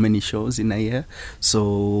only so many shows in a year.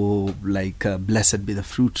 So, like Blessed Be the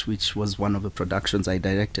Fruit, which was one of the productions I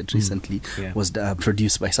directed recently, was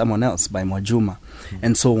produced by someone else, by Mwajuma,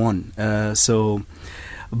 and so on.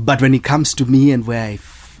 But when it comes to me and where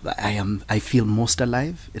I feel most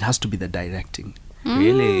alive, it has to be the directing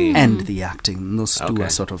Really? and the acting. Those two Okay. are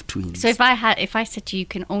sort of twins. So if I said to you, you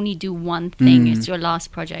can only do one thing, it's your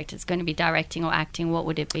last project, it's going to be directing or acting, what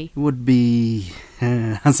would it be? It would be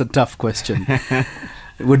that's a tough question.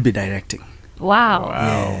 It would be directing. Wow.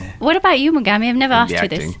 Yeah. What about you, Mugambi? I've never asked The you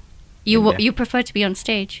this. acting. You prefer to be on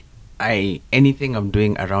stage? Anything I'm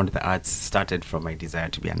doing around the arts started from my desire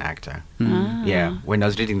to be an actor. Yeah, when I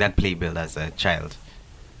was reading that playbill as a child,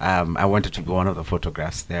 I wanted to be one of the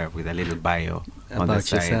photographs there with a little bio on the About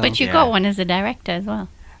side. yourself. But you got one as a director as well.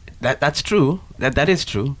 That's true. That is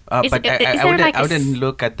true. Is But there I like a wouldn't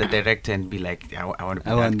look at the director and be like, I want to be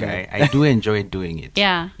I that want guy. that. I do enjoy doing it.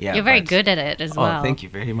 Yeah. You're very but- good at it as well. Oh, thank you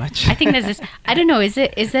very much. I think there's this, I don't know, is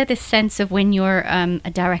there this sense of when you're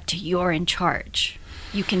a director, you're in charge?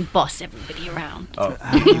 You can boss everybody around. Oh,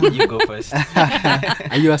 you go first.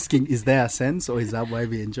 Are you asking, is there a sense, or is that why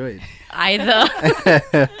we enjoy it? Either.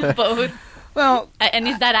 Both. Well, And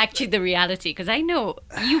is that actually the reality? Because I know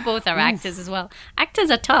you both are actors as well.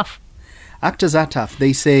 Actors are tough. actors are tough.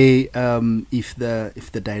 They say if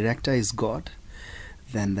the director is God,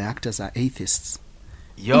 then the actors are atheists.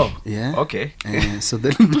 Yo. Yeah. Okay. So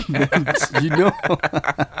then,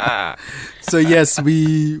 So yes,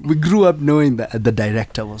 we grew up knowing that the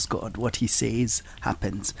director was God. What he says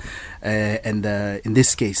happens, and in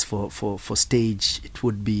this case, for stage, it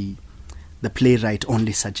would be the playwright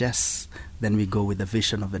only suggests. Then we go with the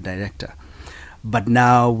vision of the director. But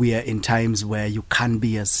now we are in times where you can't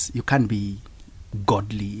be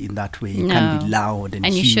godly in that way. You can't be loud and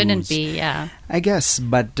you huge. shouldn't be. Yeah. I guess,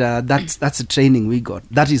 but that's the training we got.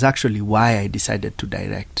 That is actually why I decided to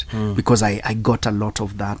direct, because I got a lot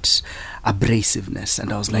of that abrasiveness,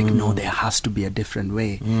 and I was like, no, there has to be a different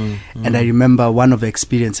way. And I remember one of the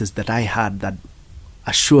experiences that I had that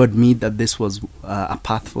assured me that this was a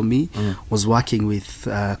path for me was working with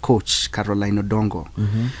Coach Caroline Odongo.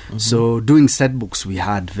 So doing set books, we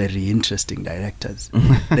had very interesting directors.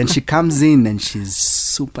 Then she comes in and she's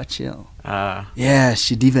super chill. Yeah,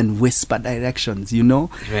 she'd even whisper directions,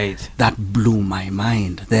 Right. That blew my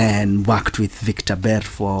mind. Then worked with Victor Bear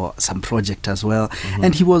for some project as well.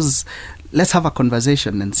 And he was, let's have a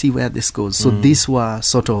conversation and see where this goes. So these were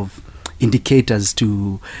sort of indicators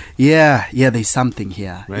to, there's something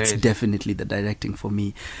here. Right. It's definitely the directing for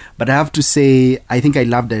me. But I have to say, I think I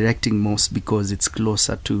love directing most because it's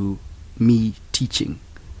closer to me teaching.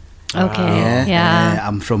 Okay.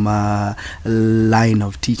 I'm from a line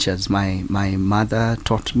of teachers. My mother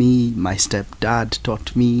taught me. My stepdad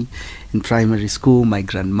taught me in primary school. My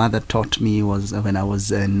grandmother taught me was when I was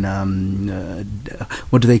in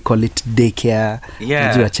what do they call it, daycare.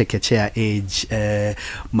 Yeah. Chekechea age.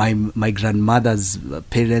 My grandmother's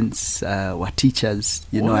parents were teachers.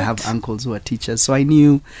 I have uncles who are teachers, so I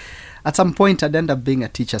knew at some point I'd end up being a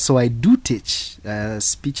teacher. So I do teach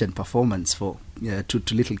speech and performance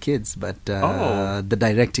to little kids, but the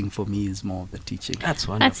directing for me is more of the teaching. That's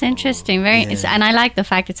wonderful. That's interesting. And I like the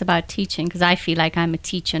fact it's about teaching, because I feel like I'm a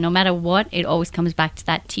teacher. No matter what, it always comes back to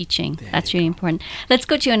that teaching. That's really important. Let's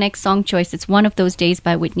go to your next song choice. It's One of Those Days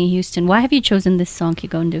by Whitney Houston. Why have you chosen this song,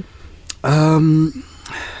 Kigondu?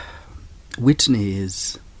 Whitney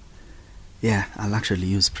is... I'll actually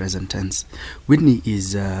use present tense. Whitney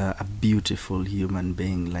is a beautiful human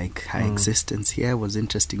being. Like, her existence here was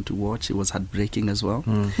interesting to watch. It was heartbreaking as well.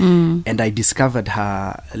 And I discovered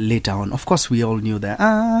her later on. Of course, we all knew that,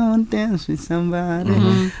 I want to dance with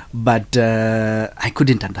somebody. But I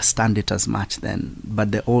couldn't understand it as much then.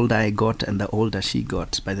 But the older I got and the older she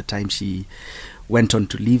got, by the time she went on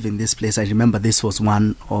to live in this place, I remember this was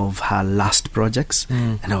one of her last projects.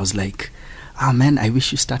 And I was like, oh man, I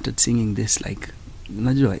wish you started singing this like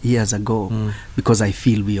years ago, because I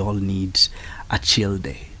feel we all need a chill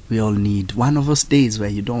day. We all need one of those days where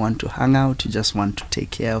you don't want to hang out, you just want to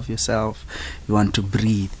take care of yourself, you want to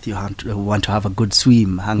breathe, you want to have a good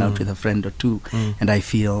swim, hang out with a friend or two. And I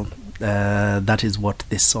feel that is what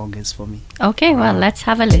this song is for me. Okay, well, let's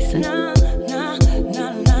have a listen.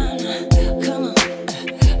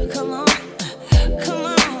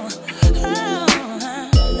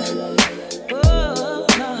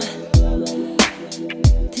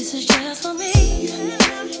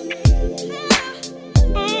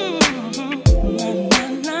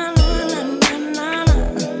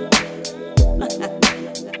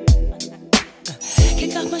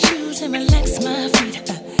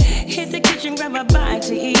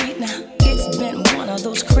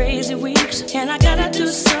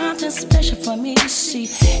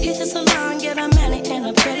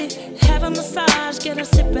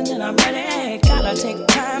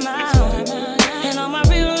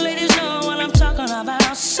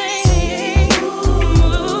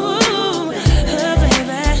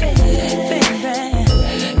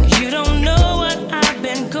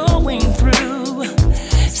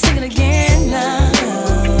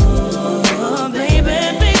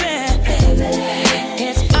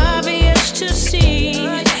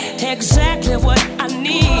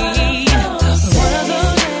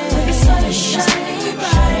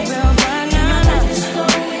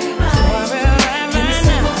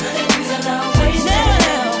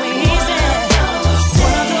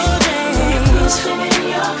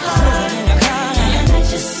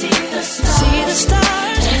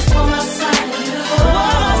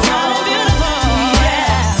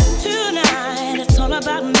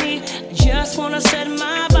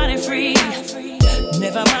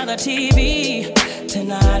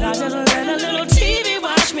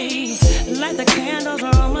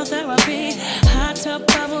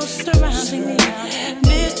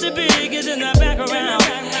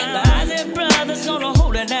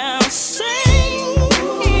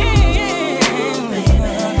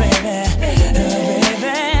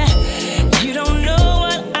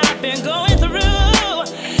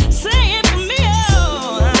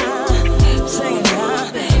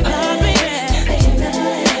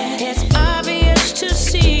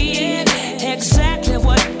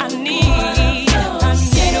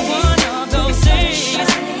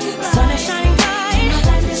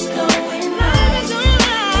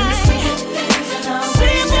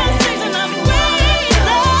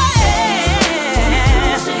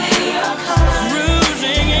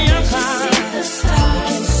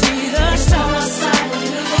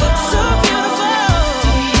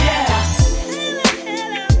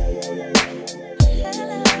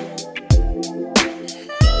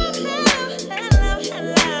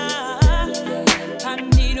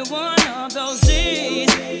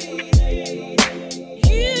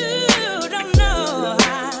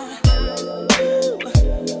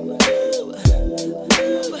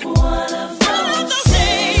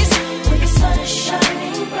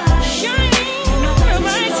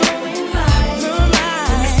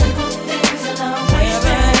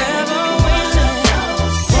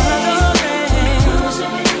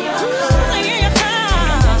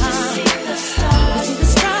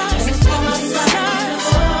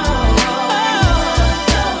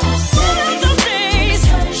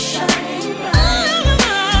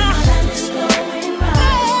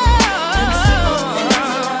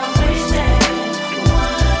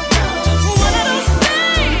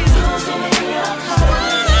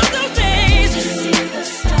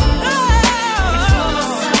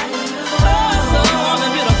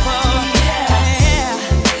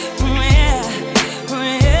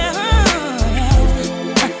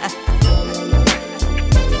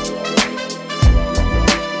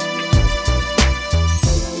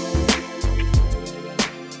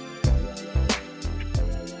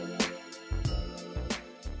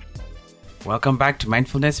 Welcome back to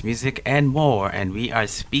Mindfulness, Music and More. And we are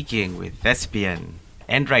speaking with thespian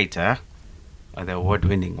and writer, or the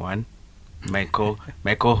award-winning one. My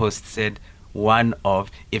co-host said one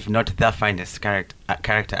of, if not the finest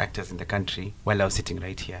character actors in the country, while I was sitting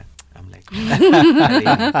right here. I'm like,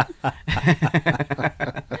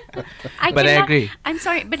 but I agree. I'm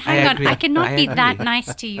sorry, but hang on. I cannot be that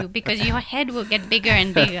nice to you because your head will get bigger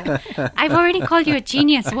and bigger. I've already called you a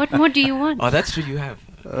genius. What more do you want? Oh, that's true. You have.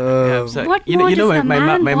 So, what more does the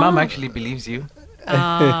man my mom want? actually believes you.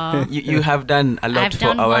 You have done a lot for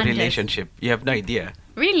our relationship. You have no idea.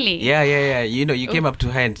 Really? Yeah. You came up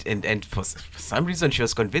to her and for some reason she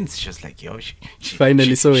was convinced. She was like, she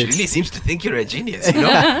finally saw she it. really seems to think you're a genius.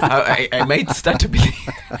 I might start to believe.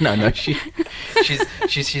 No,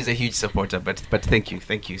 she's a huge supporter. But thank you.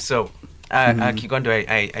 So, Kigondu,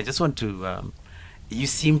 I just want to. You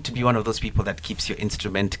seem to be one of those people that keeps your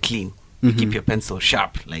instrument clean. You keep your pencil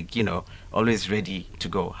sharp, always ready to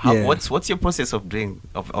go. What's your process of doing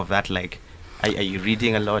of that like? Are you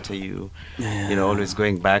reading a lot? Are you, always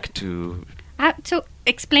going back to... So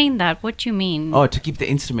explain that. What you mean? Oh, to keep the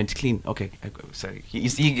instrument clean. Okay, sorry.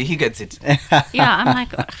 He gets it. Yeah, I'm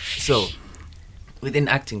like... So, within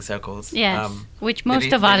acting circles... Yes, which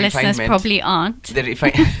most of our listeners probably aren't. The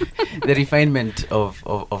refinement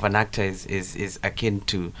of an actor is akin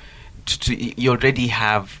to you already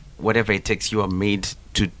have whatever it takes. You are made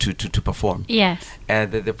to perform. Yes.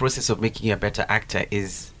 The process of making a better actor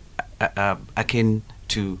is... akin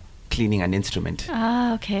to cleaning an instrument.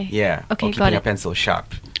 Ah, okay. Yeah. Okay, or got keeping it. a pencil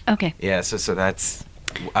sharp. Okay. Yeah. So that's.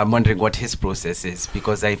 I'm wondering what his process is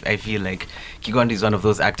because I feel like Kigondu is one of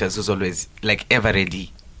those actors who's always like ever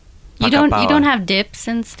ready. You don't have dips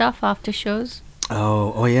and stuff after shows?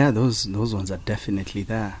 Oh yeah. Those ones are definitely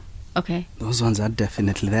there. Okay. Those ones are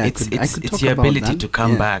definitely there. It's your ability to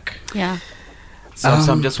come back. Yeah. So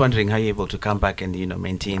I'm just wondering how you're able to come back and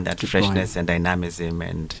maintain that freshness and dynamism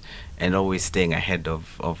and always staying ahead of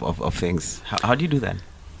things. How do you do that?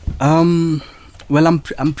 Well,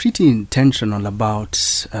 I'm pretty intentional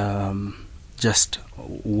about just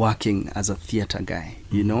working as a theater guy.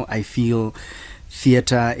 I feel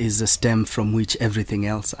theater is a stem from which everything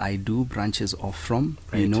else I do branches off from,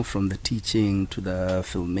 right. From the teaching to the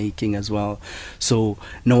filmmaking as well. So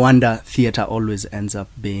no wonder theater always ends up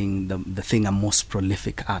being the thing I'm most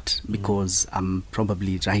prolific at because I'm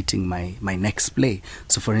probably writing my next play.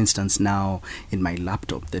 So for instance, now in my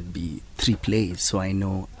laptop, there'd be 3 plays. So I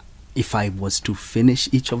know if I was to finish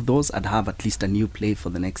each of those, I'd have at least a new play for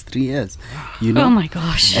the next 3 years. Oh my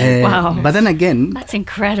gosh. Wow. But then again... That's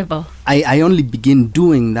incredible. I only begin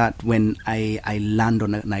doing that when I land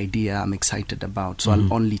on an idea I'm excited about. So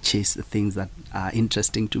I'll only chase the things that are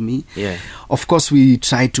interesting to me. Yeah. Of course, we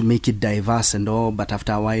try to make it diverse and all, but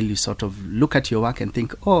after a while you sort of look at your work and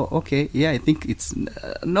think, oh, okay, yeah, I think it's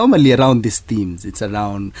normally around these themes. It's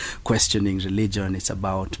around questioning religion. It's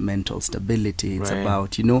about mental stability. It's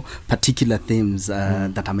about, particular themes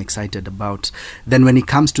that I'm excited about. Then when it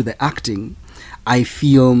comes to the acting, I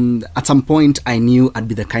feel at some point I knew I'd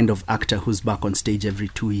be the kind of actor who's back on stage every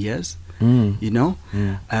 2 years, Then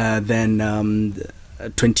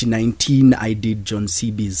 2019 I did John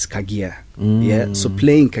Seaby's Kagia. Yeah, so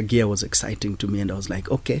playing Kagia was exciting to me, and I was like,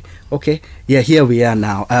 okay, yeah, here we are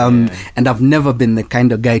now. And I've never been the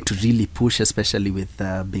kind of guy to really push, especially with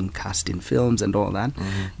being cast in films and all that,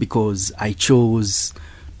 because I chose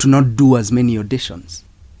to not do as many auditions.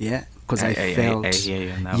 Yeah, because I felt I hear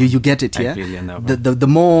you now. You get it. Yeah, I feel you now, the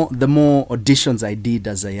more auditions I did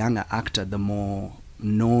as a younger actor, the more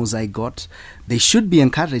no's I got. They should be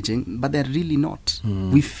encouraging, but they're really not.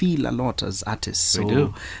 We feel a lot as artists, so we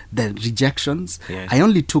do. The rejections, yes. I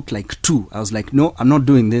only took like 2. I was like, no, I'm not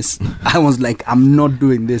doing this. I was like, I'm not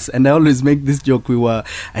doing this. And I always make this joke.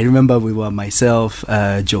 I remember we were myself,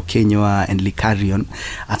 Joe Kenywa and Likarion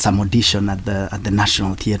at some audition at the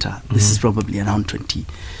National Theatre. This is probably around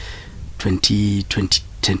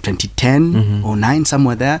 2010 or 9,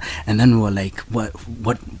 somewhere there. And then we were like, what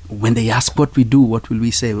when they ask what we do, what will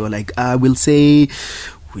we say? We were like, we'll say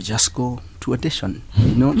we just go to audition.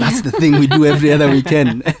 That's the thing we do every other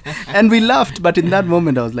weekend. And we laughed, but in that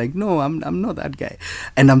moment I was like, no, I'm not that guy.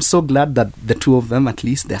 And I'm so glad that the 2 of them, at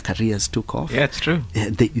least, their careers took off. Yeah, it's true.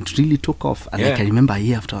 It really took off. And like I remember a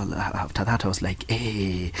year after that I was like,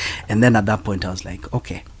 hey. And then at that point I was like,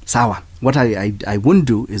 okay, sawa. What I won't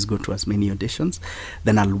do is go to as many auditions,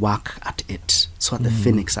 then I'll work at it. So at the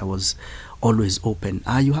Phoenix I was always open.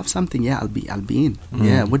 You have something? Yeah, I'll be in.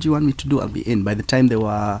 Yeah, what do you want me to do? I'll be in. By the time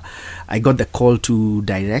I got the call to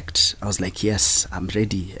direct, I was like, yes, I'm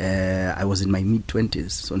ready. I was in my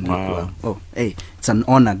mid-20s. So hey, it's an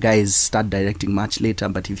honor, guys. Start directing much later,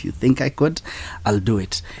 but if you think I could, I'll do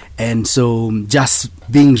it. And so just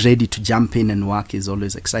being ready to jump in and work is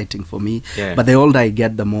always exciting for me. Yeah. But the older I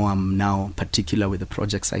get, the more I'm now particular with the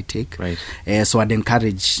projects I take. Right. So I'd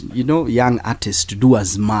encourage, young artists to do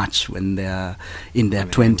as much when they're in their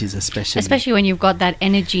 20s, especially when you've got that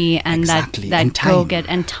energy and that and time. go-get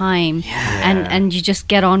and time, and you just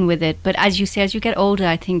get on with it. But as you say, as you get older,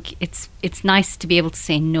 I think it's nice to be able to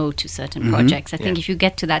say no to certain projects. I think if you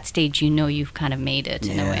get to that stage, you've kind of made it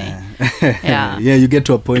in a way. Yeah, you get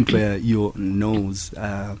to a point where your no's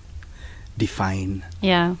define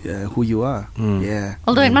who you are.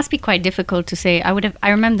 Although it must be quite difficult to say. I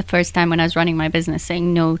remember the first time when I was running my business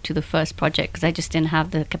saying no to the first project because I just didn't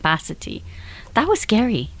have the capacity. That was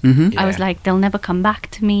scary. I was like, they'll never come back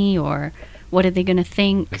to me, or what are they going to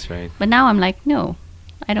think? That's right. But now I'm like, no,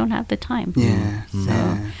 I don't have the time.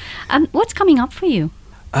 What's coming up for you?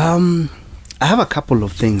 I have a couple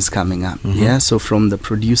of things coming up. So from the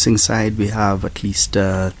producing side, we have at least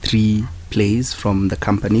 3 plays from the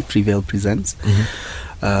company Prevail Presents.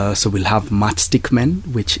 So we'll have Matchstick Men,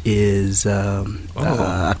 which is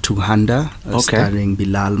a two-hander starring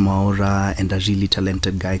Bilal Maura and a really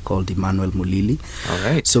talented guy called Emmanuel Mulili. All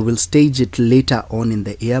right. So we'll stage it later on in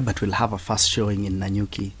the year, but we'll have a first showing in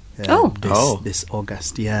Nanyuki. This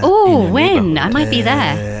August, when? I might be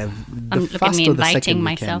there. Look at me inviting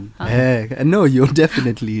myself. No, you're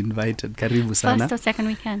definitely invited. Karibu sana. First or second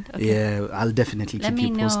weekend? Okay. Yeah, I'll definitely keep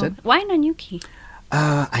you posted. Why Nanyuki?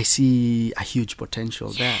 I see a huge potential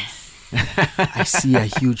there. I see a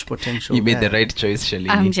huge potential. You made the right choice, Shalini.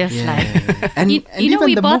 I'm just and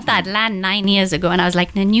we bought that land 9 years ago, and I was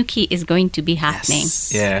like, Nanyuki is going to be happening.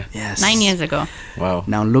 Yes. 9 years ago. Wow.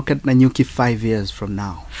 Now look at Nanyuki 5 years from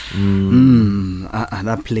now.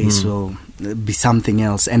 That place will be something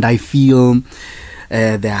else. And I feel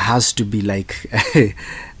there has to be like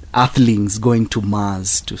Earthlings going to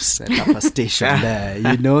Mars to set up a station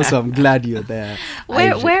there, so I'm glad you're there.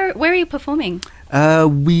 Where are you performing?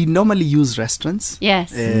 We normally use restaurants.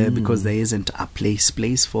 Yes. Because there isn't a place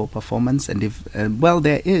for performance. And if,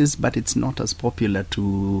 there is, but it's not as popular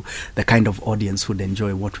to the kind of audience who'd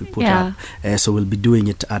enjoy what we put up. So we'll be doing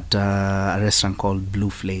it at a restaurant called Blue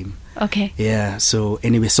Flame. Okay. Yeah, so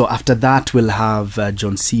anyway, after that we'll have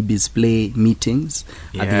John Seaby's play Meetings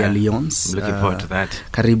at the Alliance. I'm looking forward to that.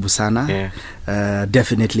 Karibu sana.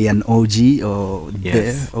 Definitely an OG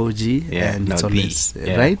the OG, and it's always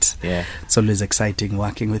right. Yeah, it's always exciting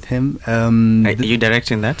working with him. Are you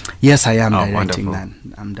directing that? Yes, I am directing wonderful.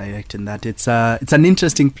 that. I'm directing that. It's an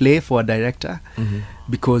interesting play for a director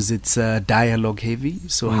because it's dialogue heavy.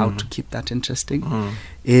 So how to keep that interesting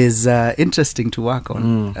is interesting to work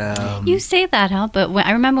on. You say that, but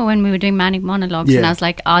I remember when we were doing Manic Monologues, and I was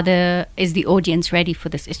like, is the audience ready for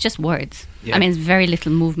this? It's just words. I mean, it's very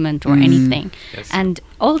little movement or anything. Yes. And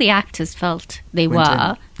all the actors felt they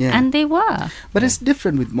were, and they were. But it's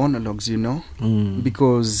different with monologues,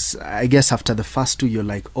 because I guess after the first 2, you're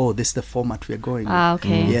like, oh, this is the format we're going with.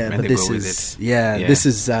 Okay. Yeah, but this is, this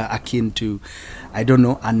is akin to, I don't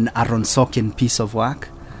know, an Aaron Sorkin piece of work.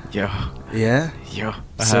 Yeah.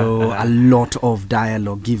 So a lot of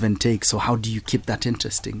dialogue, give and take. So how do you keep that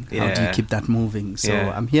interesting? How do you keep that moving? So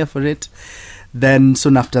I'm here for it. Then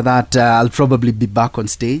soon after that, I'll probably be back on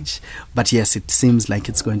stage. But yes, it seems like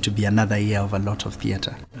it's going to be another year of a lot of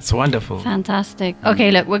theatre. It's wonderful. Fantastic.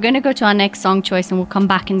 Okay, look, we're going to go to our next song choice and we'll come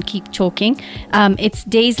back and keep talking. It's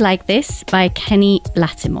Days Like This by Kenny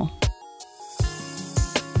Lattimore.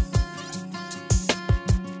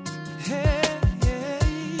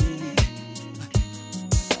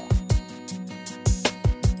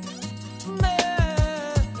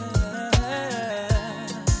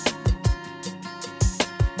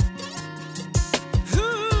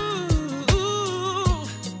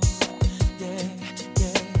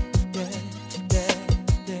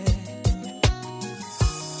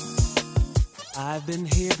 I've been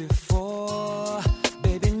here before,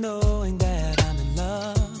 baby, knowing that I'm in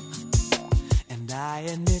love. And I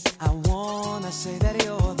admit I wanna say that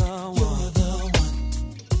you're the one.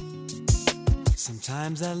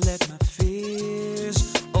 Sometimes I let my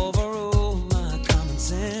fears overrule my common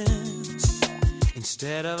sense.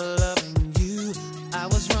 Instead of loving you, I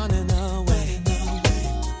was running away.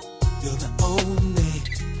 You're the only,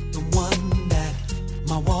 the one that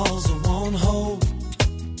my walls won't hold.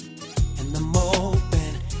 I'm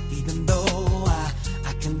open, even though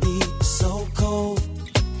I can be so cold.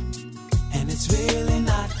 And it's really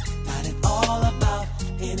not at all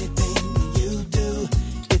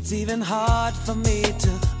It's even hard for me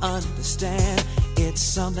to understand. It's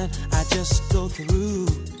something I just go through.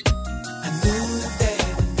 I knew that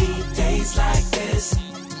there would be days like this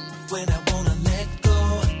when I wanna let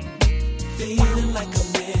go, feeling like a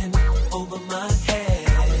man over my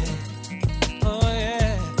head. Oh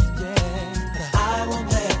yeah, yeah. But I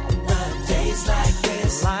won't let my days like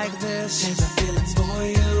this change my feelings for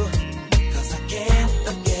you, 'cause I can't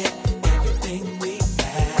forget everything we had.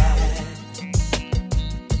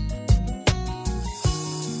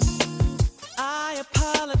 I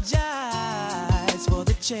apologize for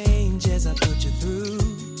the changes I put you through.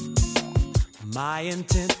 My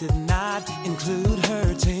intent did not include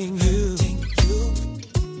hurting you.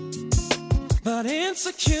 But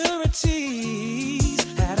insecurities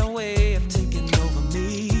had a way of taking over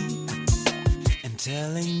me and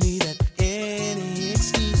telling me that any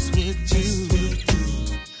excuse would do.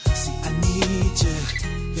 See, I need you,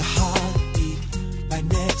 your heartbeat right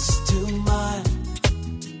next to mine,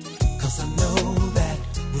 'cause I know that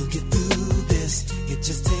we'll get through this. It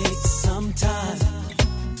just takes some time.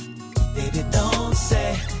 Baby, don't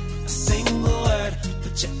say a single word.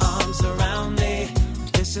 Put your arms around me.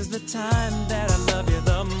 This is the time that I love you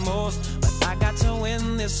the most. But I got to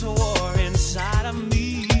win this war inside of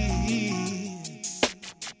me.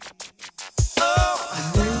 Oh, I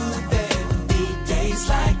knew there would be days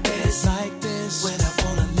like this when I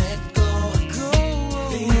wanna let go,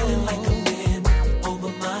 feeling like a man over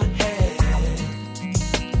my head.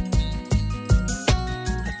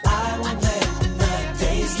 But I won't let the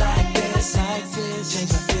days like this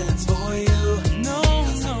change my feelings for you. No,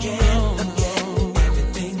 'cause I can't forget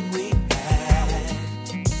everything we had.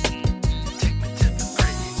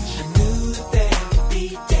 I knew that there would be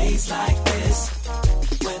days like this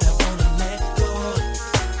when I wanna let go,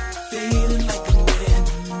 feeling like a man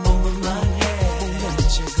over my head. I won't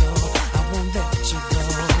let you go, I won't let you go.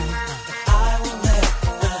 I won't let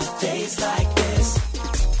the days like this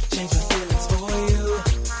change my feelings for you,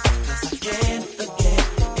 'cause I can't forget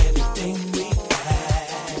everything we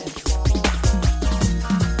had.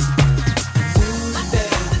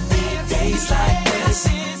 There would be days like this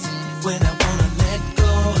when I wanna let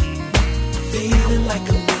go, feeling like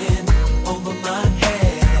a man over my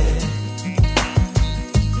head.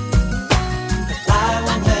 But I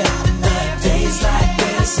won't let the days like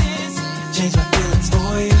this change my feelings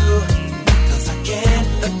for you, 'cause I can't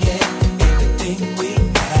forget everything we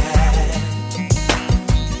had.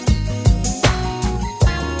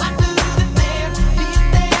 I knew that there would be a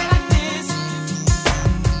day like this,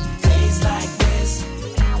 days like this.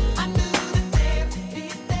 I knew that there would be a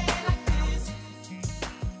day like this.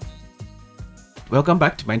 Welcome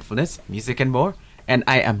back to Mindfulness, Music and More. And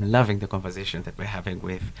I am loving the conversation that we're having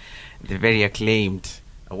with the very acclaimed,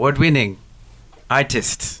 award-winning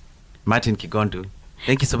artist, Martin Kigondu.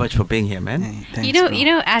 Thank you so much for being here, man. Hey, thanks, You know,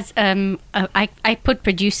 bro. as I put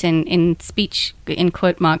produce in speech in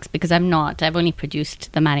quote marks because I'm not. I've only produced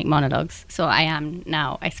the Manic Monologues, so I am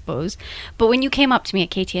now, I suppose. But when you came up to me at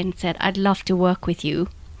KTN and said, "I'd love to work with you,"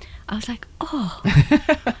 I was like, "Oh,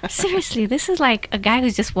 seriously, this is like a guy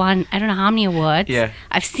who's just won I don't know how many awards. Yeah.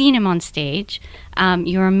 I've seen him on stage.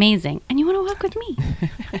 You're amazing, and you want to work with me?"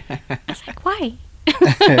 I was like, "Why?"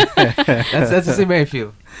 That's the same way I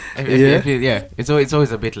feel. I feel, yeah. It's always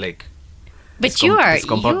a bit like. But you are a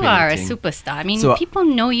discombobulating. superstar. I mean, So- people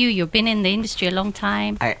know you. You've been in the industry a long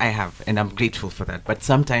time. I have, and I'm grateful for that. But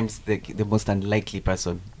sometimes the most unlikely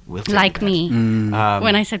person will tell Like you that. me.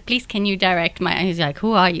 When I said, "Please, can you direct my?" He's like,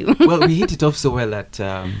 "Who are you?" Well, we hit it off so well at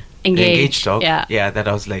Engage, Talk. yeah. That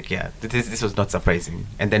I was like, this was not surprising.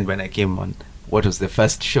 And then when I came on, what was the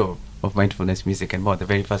first show of Mindfulness, Music and More, the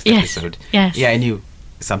very first Yes, episode. yes. Yeah, I knew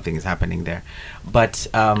something is happening there. But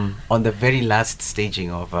on the very last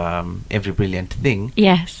staging of Every Brilliant Thing,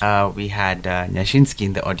 Yes. we had Nyashinsky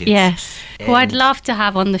in the audience. Yes. Who I'd And- love to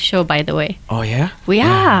have on the show, by the way. Oh yeah.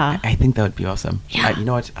 Yeah. I think that would be awesome. Yeah. You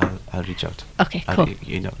know what? I'll reach out. Okay, I'll- cool.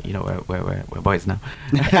 You know, we're boys now.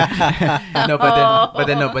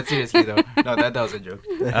 But seriously though, no, that was a joke.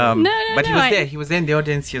 But he was there. He was there in the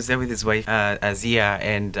audience. He was there with his wife, Azia,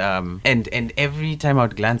 and every time I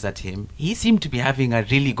would glance at him, he seemed to be having a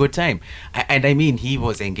really good time. And I mean, he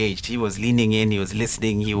was engaged. He was leaning in. He was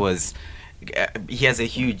listening. He was. He has a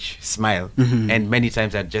huge smile, and many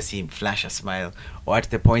times I'd just see him flash a smile, or at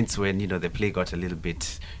the points when the play got a little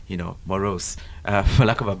bit morose, for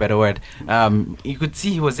lack of a better word. You could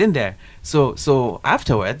see he was in there. So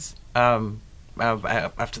afterwards,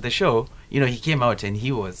 after the show, he came out and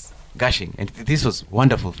he was gushing, and this was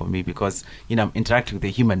wonderful for me because I'm interacting with a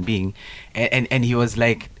human being, and he was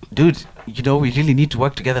like, dude, we really need to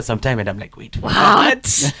work together sometime. And I'm like, wait,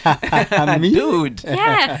 what? Me? Dude.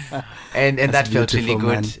 Yes. And that felt really beautiful,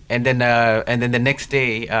 good. man. And then the next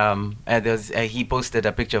day, he posted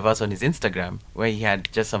a picture of us on his Instagram where he had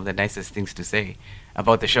just some of the nicest things to say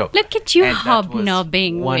about the show. Look at you And that was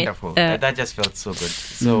hobnobbing wonderful. with the... That just felt so good.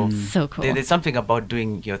 So So cool. there's something about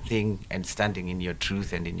doing your thing and standing in your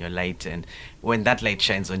truth and in your light, and when that light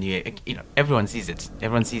shines on you, everyone sees it.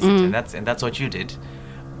 Everyone sees it, and that's what you did.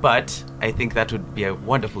 But I think that would be a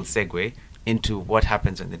wonderful segue into what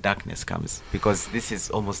happens when the darkness comes, because this is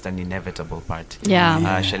almost an inevitable part.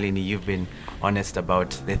 Yeah. Shalini, you've been honest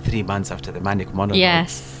about the 3 months after the manic monologue.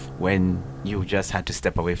 Yes. When you just had to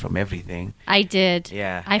step away from everything. I did.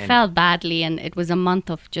 Yeah, I and- felt badly, and it was a month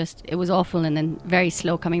of it was awful, and then very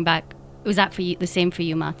slow coming back. Was that for you, the same for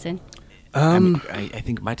you, Martin? I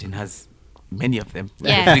think Martin has many of them.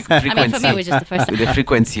 Yes. The I mean, for me, it was just the first time. the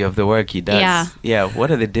frequency of the work he does. Yeah.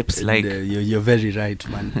 What are the dips like? You're very right,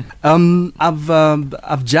 man.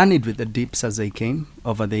 I've journeyed with the dips as they came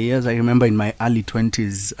over the years. I remember in my early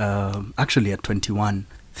 20s, actually at 21,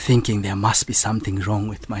 thinking there must be something wrong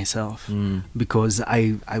with myself because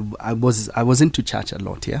I was into church a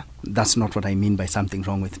lot. Yeah, that's not what I mean by something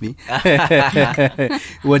wrong with me. I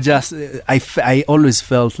always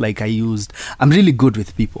felt like I'm really good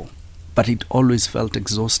with people, but it always felt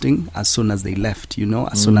exhausting as soon as they left,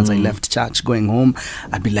 as soon as I left church going home,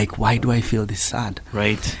 I'd be like, why do I feel this sad?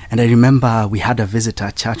 Right. And I remember we had a visitor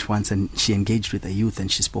at church once, and she engaged with the youth,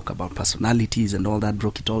 and she spoke about personalities and all that,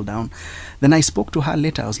 broke it all down. Then I spoke to her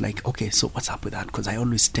later. I was like, okay, so what's up with that? Because I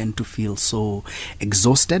always tend to feel so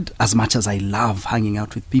exhausted as much as I love hanging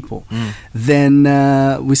out with people. Then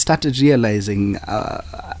we started realizing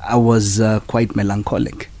I was quite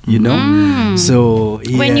melancholic. So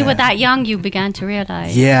When you yeah. were that young, you began to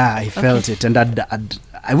realize. Yeah, I felt it, and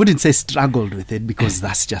I wouldn't say struggled with it because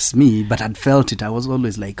that's just me, but I'd felt it. I was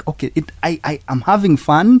always like, okay, I'm having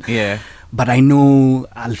fun, Yeah. but I know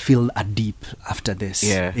I'll feel a deep after this.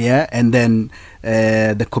 Yeah. And then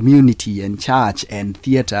the community and church and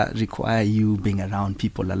theatre require you being around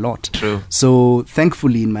people a lot. True. So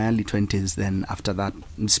thankfully in my early 20s, then after that,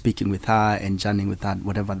 speaking with her and journeying with that,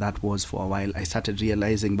 whatever that was for a while, I started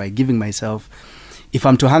realizing by giving myself, if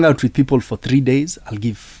I'm to hang out with people for 3 days, I'll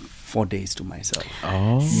give 4 days to myself.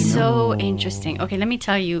 Oh. So interesting. Okay, let me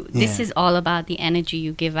tell you, this Yeah. is all about the energy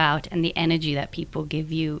you give out and the energy that people give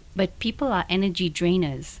you. But people are energy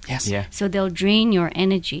drainers. Yes. Yeah. So they'll drain your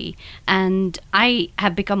energy. And I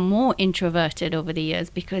have become more introverted over the years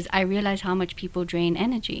because I realize how much people drain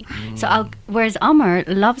energy. Whereas Amar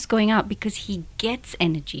loves going out because he gets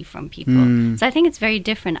energy from people. So I think it's very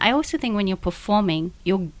different. I also think when you're performing,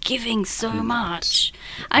 you're giving so much.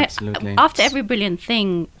 Absolutely. After every brilliant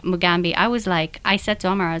thing, Mugambi, I said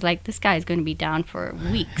to Amar, I was like, this guy is going to be down for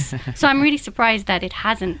weeks. So I'm really surprised that it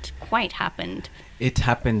hasn't quite happened. It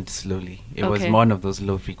happened slowly. It was Okay. one of those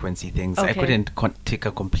low frequency things. I Okay. couldn't take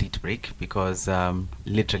a complete break because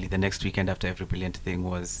literally the next weekend after every brilliant thing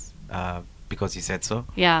was because you said so.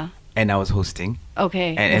 Yeah. And I was hosting.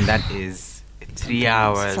 Okay. And that is 3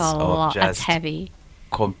 hours It's a of lot. That's just heavy.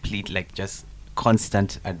 complete, just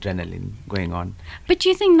constant adrenaline going on. But do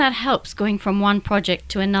you think that helps going from one project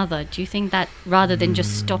to another? Do you think that rather than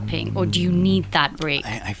just stopping, or do you need that break?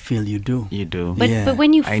 I feel you do. You do. But Yeah. but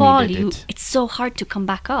when you I fall, needed it. it's so hard to come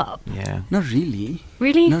back up. Yeah. Not really.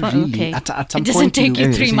 Really? Not really. Okay. At some It doesn't point take you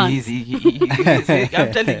you- 3 months.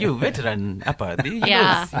 I'm telling you, veteran upper.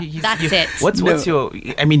 Yeah, that's it. What's your?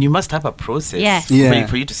 I mean, you must have a process. Yes. Yeah.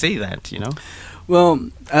 For you to say that, Well,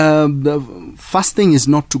 the first thing is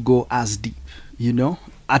not to go as deep,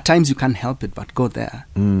 At times you can't help it but go there,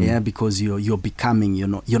 because you're becoming,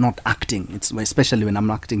 you're not acting. It's especially when I'm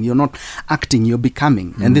acting, you're not acting, you're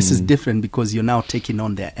becoming, and this is different because you're now taking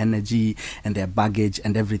on their energy and their baggage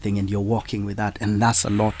and everything, and you're walking with that, and that's a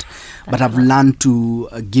lot. But I've learned to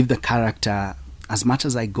give the character. As much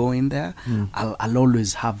as I go in there, I'll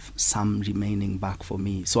always have some remaining back for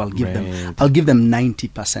me. So I'll give them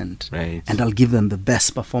 90%, Right. and I'll give them the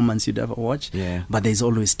best performance you'd ever watch. Yeah. But there's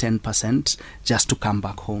always 10% just to come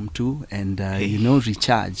back home to and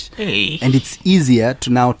recharge. Hey. And it's easier to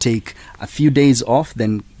now take a few days off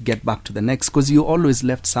than get back to the next, because you always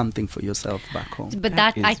left something for yourself back home. But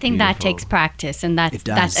That I is think that beautiful. takes practice, and that's It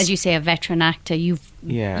does. as you say, a veteran actor.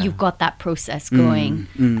 You've got that process going.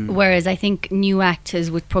 Whereas I think new actors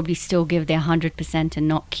would probably still give their 100% and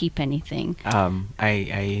not keep anything.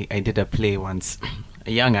 I did a play once,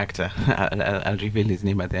 a young actor. I'll reveal his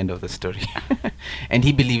name at the end of the story. And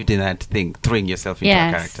he believed in that thing, throwing yourself into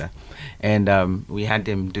a character. And we had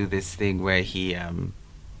him do this thing where he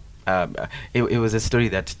it was a story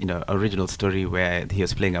that, original story where he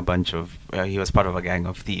was playing a bunch of, he was part of a gang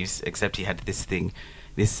of thieves, except he had this thing,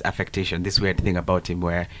 this affectation, this weird thing about him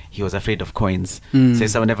where he was afraid of coins. So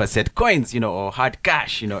if someone ever said coins, or hard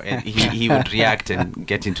cash, and he would react and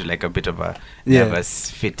get into like a bit of a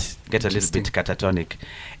nervous fit, get a little bit catatonic.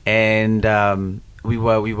 And we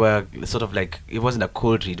were sort of like, it wasn't a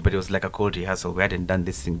cold read, but it was like a cold rehearsal. We hadn't done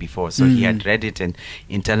this thing before, so he had read it and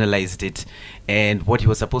internalized it, and what he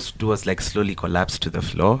was supposed to do was like slowly collapse to the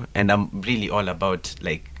floor. And I'm really all about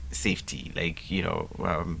like safety, like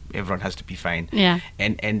everyone has to be fine.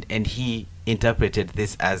 And he interpreted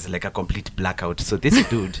this as like a complete blackout. So this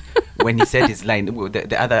dude, when he said his line,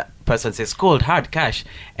 the other person says cold hard cash,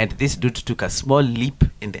 and this dude took a small leap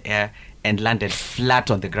in the air and landed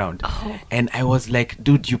flat on the ground. And I was like,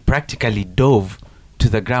 dude, you practically dove to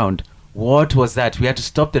the ground. What was that? We had to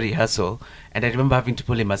stop the rehearsal, and I remember having to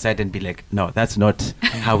pull him aside and be like, no, that's not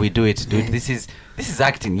how we do it, dude. This is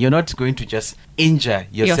acting. You're not going to just injure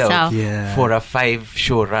yourself. For a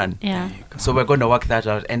 5-show run. So we're going to work that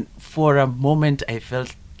out. And for a moment I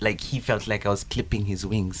felt like he felt like I was clipping his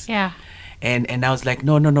wings. And I was like,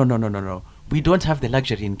 no. We don't have the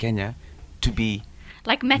luxury in Kenya to be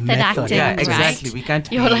like method acting. Yeah, exactly.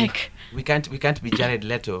 Right? We can't be Jared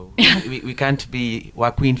Leto. we can't be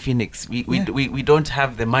Joaquin Phoenix. We don't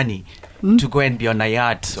have the money to go and be on a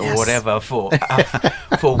yacht or whatever for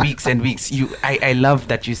weeks and weeks. I love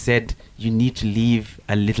that you said you need to leave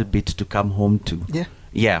a little bit to come home to.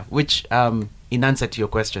 Which in answer to your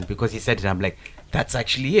question, because he said it, I'm like, that's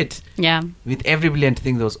actually it. With every brilliant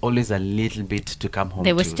thing, there was always a little bit to come home to.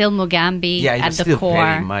 There was still Mugambi it at was the still core.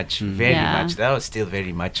 very much. That was still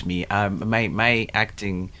very much me. My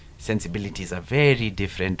acting sensibilities are very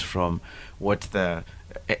different from what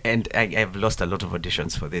and I've lost a lot of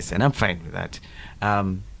auditions for this, and I'm fine with that.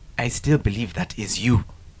 I still believe that is you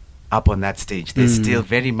up on that stage. There's still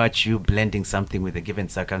very much you blending something with the given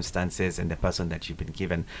circumstances and the person that you've been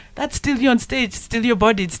given. That's still you on stage. It's still your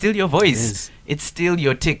body. It's still your voice. It's still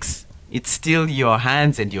your tics. It's still your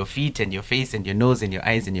hands and your feet and your face and your nose and your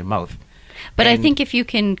eyes and your mouth. But I think if you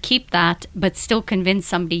can keep that but still convince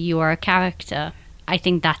somebody you are a character, I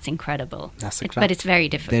think that's incredible. But it's very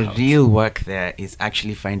difficult. The real work there is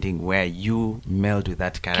actually finding where you meld with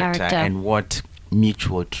that character and what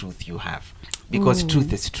mutual truth you have. Because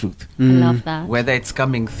truth is truth. I love that. Whether it's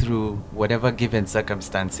coming through whatever given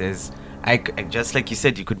circumstances, I just like you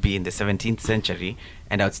said, you could be in the 17th century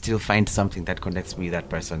and I would still find something that connects me with that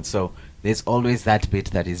person. So there's always that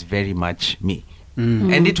bit that is very much me.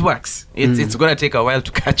 And it works. It's going to take a while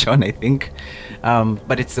to catch on, I think.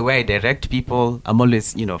 But it's the way I direct people. I'm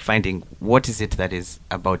always, finding what is it that is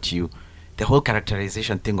about you. The whole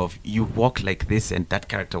characterization thing of you walk like this and that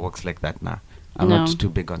character walks like that now. I'm not too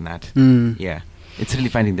big on that. Yeah. It's really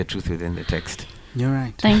finding the truth within the text. You're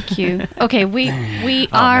right. Thank you. Okay, we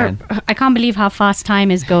are... I can't believe how fast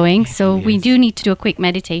time is going, so we do need to do a quick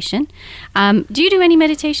meditation. Do you do any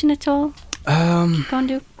meditation at all?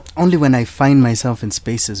 Kigondu? Only when I find myself in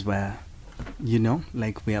spaces where,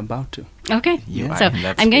 like we're about to. Okay. So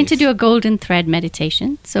I'm going to do a golden thread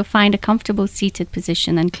meditation. So find a comfortable seated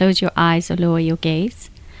position and close your eyes or lower your gaze.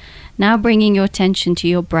 Now bringing your attention to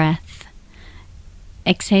your breath.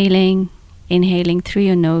 Exhaling, inhaling through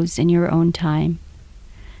your nose in your own time.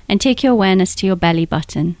 And take your awareness to your belly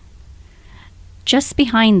button. Just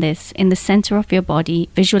behind this, in the center of your body,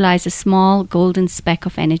 visualize a small golden speck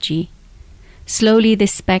of energy. Slowly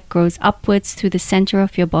this speck grows upwards through the center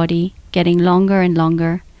of your body, getting longer and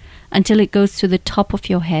longer, until it goes to the top of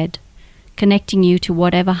your head, connecting you to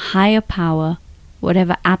whatever higher power,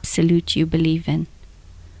 whatever absolute you believe in.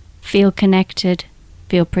 Feel connected,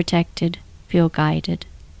 feel protected, feel guided.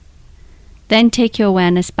 Then take your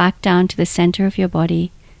awareness back down to the center of your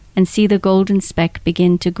body and see the golden speck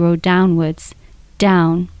begin to grow downwards,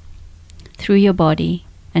 down, through your body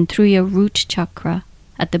and through your root chakra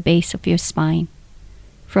at the base of your spine.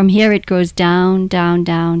 From here it goes down, down,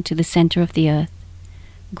 down to the center of the earth,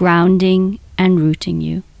 grounding and rooting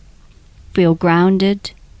you. Feel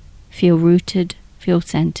grounded, feel rooted, feel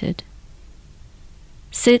centered.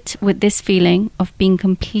 Sit with this feeling of being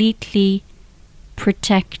completely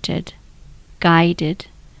protected, guided,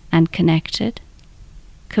 and connected,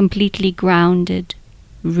 completely grounded,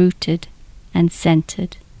 rooted, and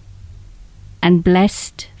centered, and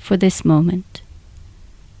blessed for this moment.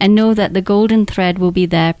 And know that the golden thread will be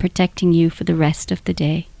there protecting you for the rest of the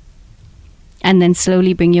day. And then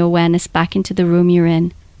slowly bring your awareness back into the room you're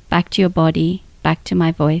in, back to your body, back to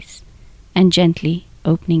my voice and gently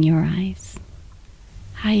opening your eyes.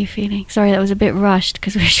 How are you feeling? Sorry, that was a bit rushed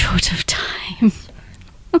because we're short of time.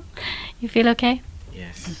 You feel okay?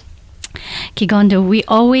 Yes. Kigondu, we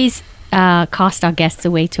always cast our guests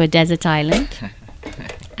away to a desert island.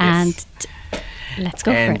 And let's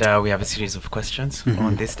go for it. And we have a series of questions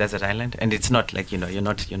on this desert island, and it's not like you're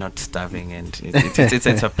not starving, and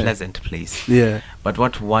it's a pleasant place. Yeah. But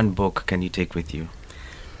what one book can you take with you?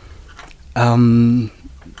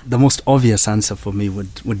 The most obvious answer for me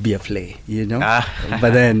would be a play,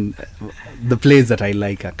 But then the plays that I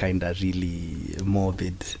like are kind of really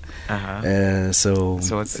morbid. So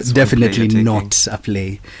it's definitely one play you're not a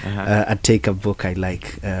play. I'd take a book I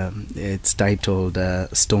like. It's titled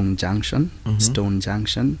Stone Junction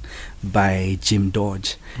by Jim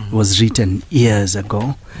Dodge. It was written years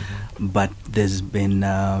ago, but there's been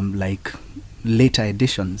later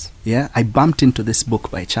editions. I bumped into this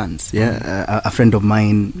book by chance. A friend of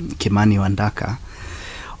mine, Kimani Wandaka,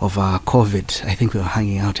 of COVID, I think we were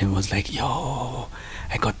hanging out, and was like, yo,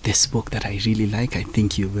 I got this book that I really like. I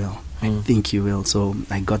think you will. So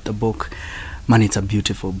I got the book. Man, it's a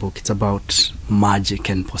beautiful book. It's about magic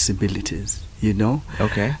and possibilities,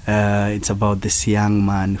 Okay. It's about this young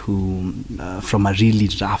man who, from a really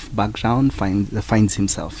rough background, finds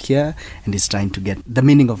himself here and is trying to get the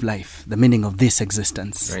meaning of life, the meaning of this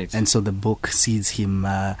existence. Right. And so the book sees him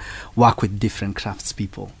work with different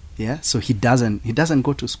craftspeople. So he doesn't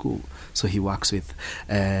go to school. So he works with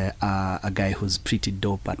a guy who's pretty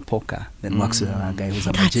dope at poker, then works with another guy who's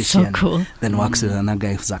a magician, so cool. then works with another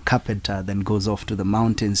guy who's a carpenter, then goes off to the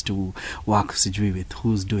mountains to work with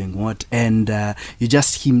who's doing what. And you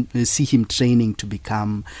just see him training to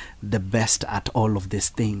become the best at all of these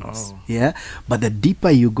things. But the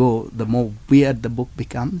deeper you go, the more weird the book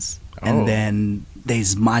becomes. And then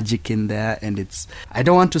there's magic in there, and I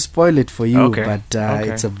don't want to spoil it for you, but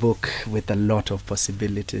it's a book with a lot of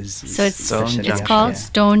possibilities. So it's called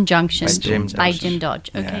Stone Junction by Jim Dodge.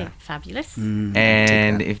 Okay, fabulous.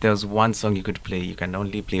 And if there was one song you could play, you can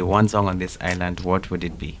only play one song on this island, what would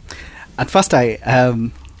it be? At first,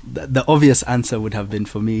 the obvious answer would have been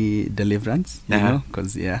for me Deliverance,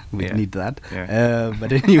 because we need that.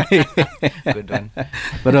 But anyway, good one.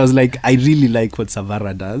 But I was like, I really like what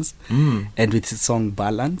Savara does, and with his song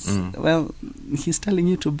Balance. Well, he's telling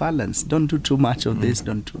you to balance. Don't do too much of this.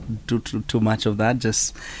 Don't do too much of that.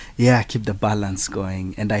 Just keep the balance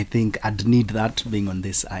going. And I think I'd need that being on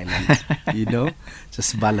this island.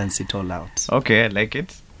 Just balance it all out. Okay, I like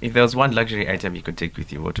it. If there was one luxury item you could take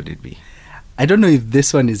with you, what would it be? I don't know if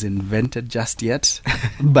this one is invented just yet,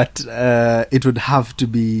 but it would have to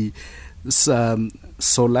be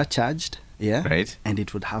solar charged, right? And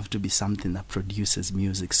it would have to be something that produces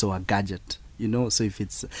music, so a gadget, So if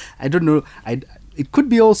it's, I don't know, it could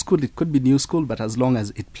be old school, it could be new school, but as long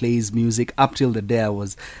as it plays music up till the day I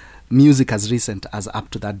was. Music as recent as up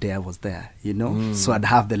to that day I was there, So I'd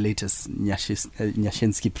have the latest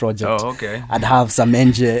Nyashinsky project. Oh, okay. I'd have some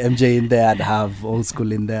MJ in there. I'd have old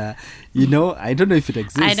school in there. I don't know if it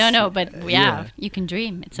exists. I don't know, but you can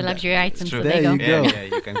dream. It's a luxury item. So there you go. Yeah,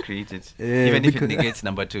 you can create it. Even if it negates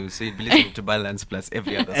number 2, so you'd be listening to Balance plus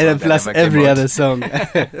every other song. And plus every other song.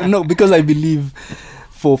 No, because I believe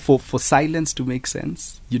for silence to make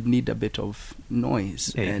sense, you'd need a bit of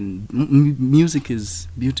noise, and music is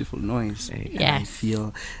beautiful noise. Yes, I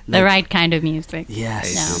feel the right kind of music.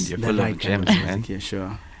 Yes, you're full of gems, man. Yeah,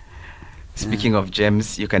 sure. Speaking of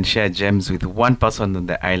gems, you can share gems with one person on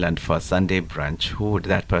the island for a Sunday brunch. Who would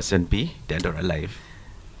that person be, dead or alive?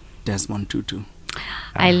 Desmond Tutu.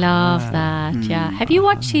 I love that. Yeah, have you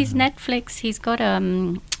watched his Netflix? He's got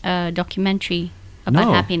a documentary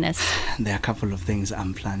about happiness. There are a couple of things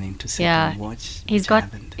I'm planning to sit and watch. He's got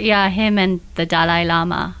him and the Dalai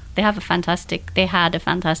Lama. They had a fantastic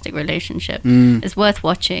relationship. It's worth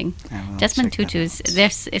watching. Desmond Tutu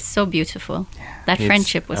is so beautiful. That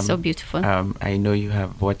friendship was so beautiful. I know you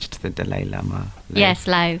have watched the Dalai Lama live. Yes,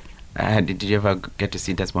 live. Did you ever get to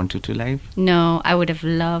see Desmond Tutu live? No, I would have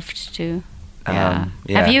loved to.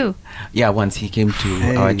 Have you? Yeah, once he came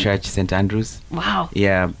to our church, St. Andrews. Wow.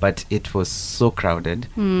 Yeah, but it was so crowded.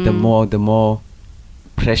 The more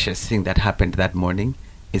precious thing that happened that morning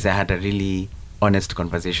is I had a really honest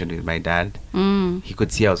conversation with my dad. He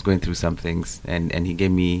could see I was going through some things, and he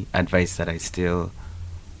gave me advice that I still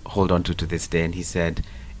hold on to this day. And he said,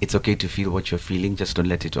 it's okay to feel what you're feeling, just don't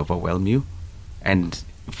let it overwhelm you. And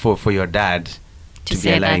for your dad to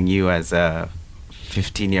be allowing you as a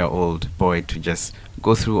 15-year-old boy to just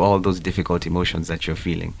go through all those difficult emotions that you're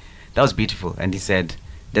feeling, that was beautiful. And he said,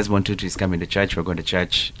 Desmond Tutu is coming to church, we're going to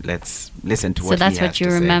church, let's listen to what he has to say. So that's what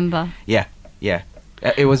you remember? Yeah.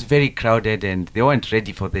 It was very crowded, and they weren't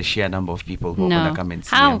ready for the sheer number of people who were going to come and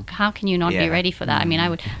see him. How can you not be Yeah. ready for that? I mean, I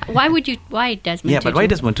would. Why Desmond? Yeah, but Tutu? why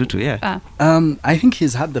Desmond Tutu? Yeah. I think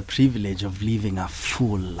he's had the privilege of living a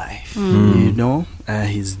full life. You know,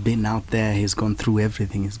 he's been out there. He's gone through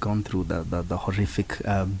everything. He's gone through the horrific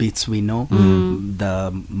bits we know,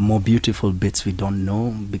 the more beautiful bits we don't know,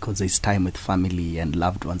 because there's time with family and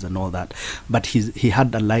loved ones and all that. But he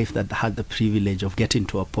had a life that had the privilege of getting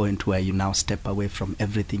to a point where you now step away from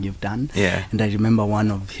everything you've done. Yeah. And I remember one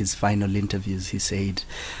of his final interviews, he said,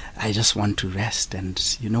 I just want to rest.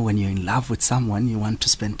 And, you know, when you're in love with someone, you want to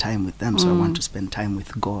spend time with them. So I want to spend time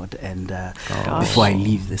with God and before I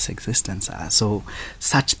leave this existence. So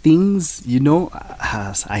such things, you know,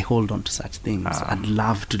 I hold on to such things. I'd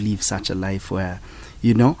love to live such a life where,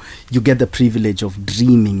 you know, you get the privilege of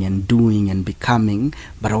dreaming and doing and becoming,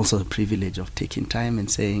 but also the privilege of taking time and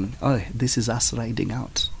saying, oh, this is us riding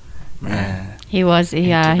out. He was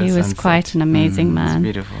quite an amazing man. It's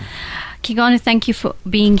beautiful. Kigondu, thank you for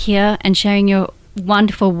being here and sharing your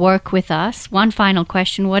wonderful work with us. One final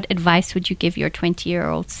question. What advice would you give your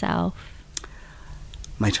 20-year-old self?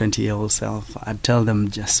 My 20-year-old self, I'd tell them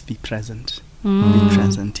just be present. Be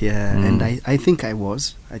present, yeah. And I think I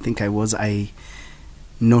was. I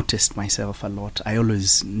noticed myself a lot. I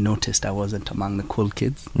always noticed I wasn't among the cool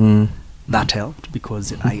kids. That helped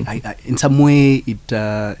because I in some way it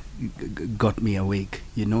got me awake.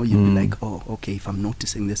 You know, you'd be like, oh, okay, if I'm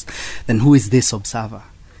noticing this, then who is this observer?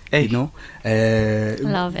 Hey. You know,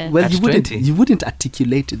 Love it. well, That's you wouldn't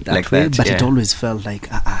articulate it that Like way, that, but it yeah. always felt like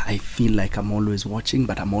I feel like I'm always watching,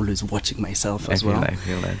 but I'm always watching myself as well. I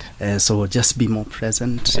feel that. So just be more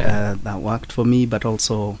present. Yeah. That worked for me, but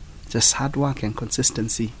also just hard work and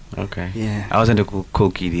consistency. Okay. Yeah. I wasn't a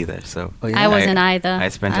cool kid either, so. Oh, yeah. I wasn't either. I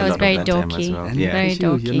spent a was lot very of that time dorky. as well. And Yeah. Very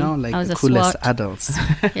dorky. you know, like I was the a coolest swot. adults.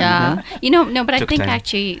 Yeah. You know, no, but I Took think time.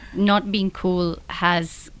 actually not being cool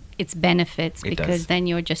has its benefits It because does. then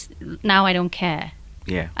you're just, now I don't care.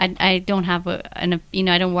 Yeah. I don't have I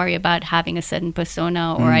don't worry about having a certain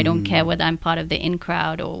persona, or I don't care whether I'm part of the in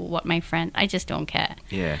crowd or what my friend, I just don't care.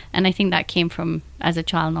 Yeah. And I think that came from, as a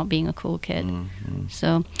child, not being a cool kid.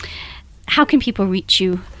 So how can people reach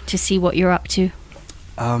you to see what you're up to?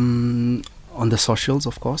 On the socials,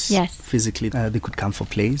 of course. Yes. Physically, they could come for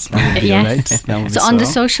plays. Yes. That would be So on the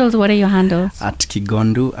swell. socials, what are your handles? At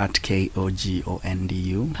Kigondu, at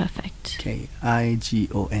Kigondu. Perfect.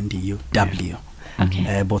 Kigondu.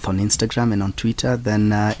 Okay. Both on Instagram and on Twitter.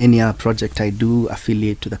 Then any other project I do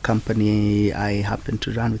affiliate to the company I happen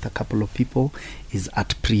to run with a couple of people is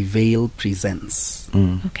at Prevail Presents.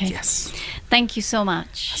 Okay. Yes. Thank you so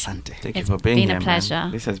much. Asante. Thank It's you for being been a here, man. pleasure.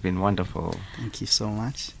 This has been wonderful. Thank you so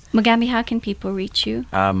much. Mugambi, how can people reach you?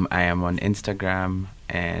 I am on Instagram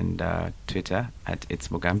and Twitter at It's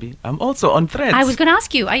Mugambi. I'm also on Threads. I was going to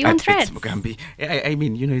ask you, are you on At Threads? It's Mugambi. I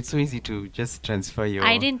mean, you know, it's so easy to just transfer your.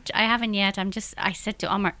 I haven't yet. I said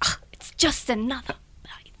to Omar, it's just another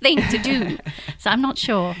thing to do. So I'm not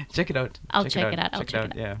sure. Check it out. I'll check it out. I'll check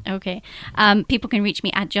it out. Yeah. Okay. People can reach me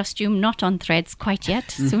at JustJoom, not on Threads quite yet.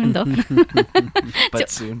 Soon though. But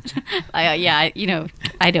soon. I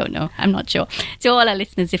don't know. I'm not sure. To all our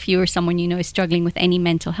listeners, if you or someone you know is struggling with any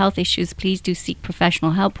mental health issues, please do seek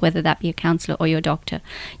professional help, whether that be a counselor or your doctor.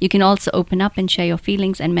 You can also open up and share your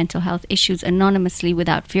feelings and mental health issues anonymously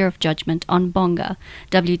without fear of judgment on Bonga,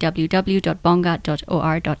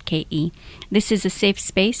 www.bonga.or.ke. This is a safe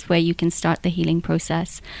space where you can start the healing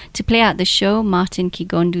process. To play out the show, Martin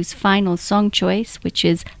Kigondu's final song choice, which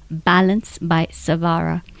is Balance by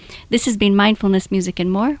Savara. This has been Mindfulness, Music and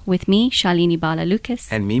More with me, Shalini Bhalla-Lucas.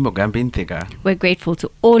 And me, Mugambi Nthiga. We're grateful to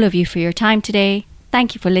all of you for your time today.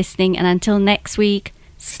 Thank you for listening, and until next week,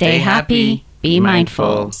 stay happy, be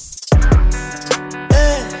mindful.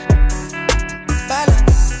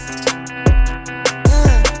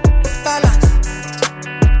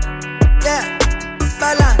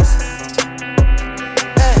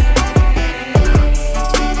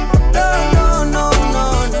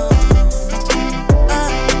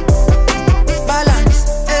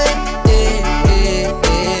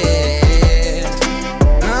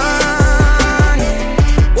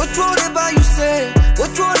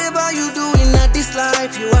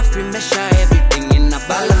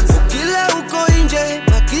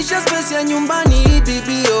 Nyumbani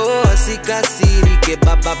bibio asikasirike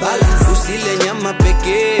baba balance. Usile nyama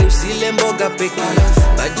pekee, usile mboga pekee.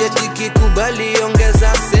 Bajeti kikubali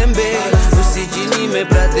ongeza sembe. Usijinyime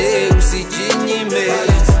brother, usijinyime.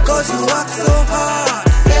 Cause you work so hard,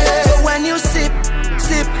 yeah. So when you sip,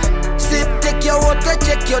 take your water,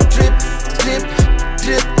 check your drip.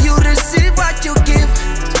 You receive what you give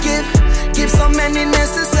so many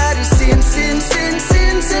necessary sins. can sin.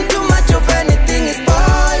 Too much of anything is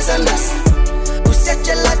poisonous. Set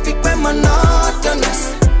your life become monotonous.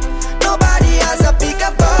 Nobody has a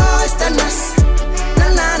bigger voice than us. Na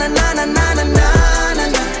na na na na na na na na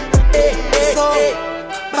na. Hey, hey, so hey.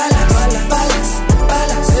 Balance, balance,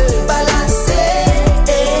 balance, balance. Hey,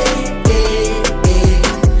 hey, hey.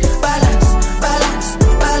 Balance, balance,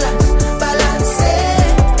 balance, balance. Hey,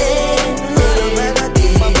 hey, hey. Balance,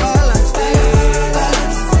 balance,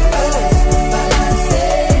 balance,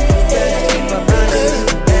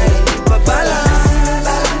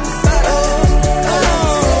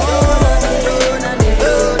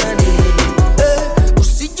 balance.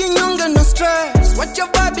 Watch your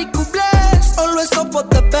vibe ku bless. Always hope for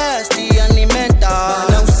the best. Alimenta.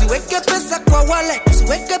 Na usiweke pesa kwa wallet,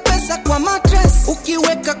 usiweke pesa kwa mattress.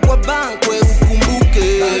 Ukiweka kwa bank we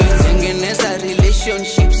ukumbuke. Tengeneza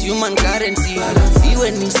relationships, human currency.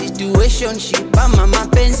 Iwe ni situationship ama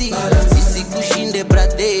mapenzi. Isikushinde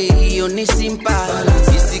brother, hiyo ni simpa.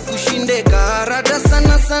 Isikushinde karada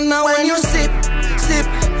sana sana. When you sip, sip,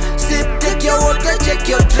 sip, take your water, check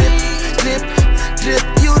your drip, drip, drip.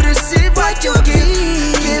 You receive what you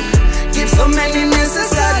give. Give so many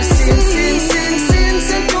necessary sins.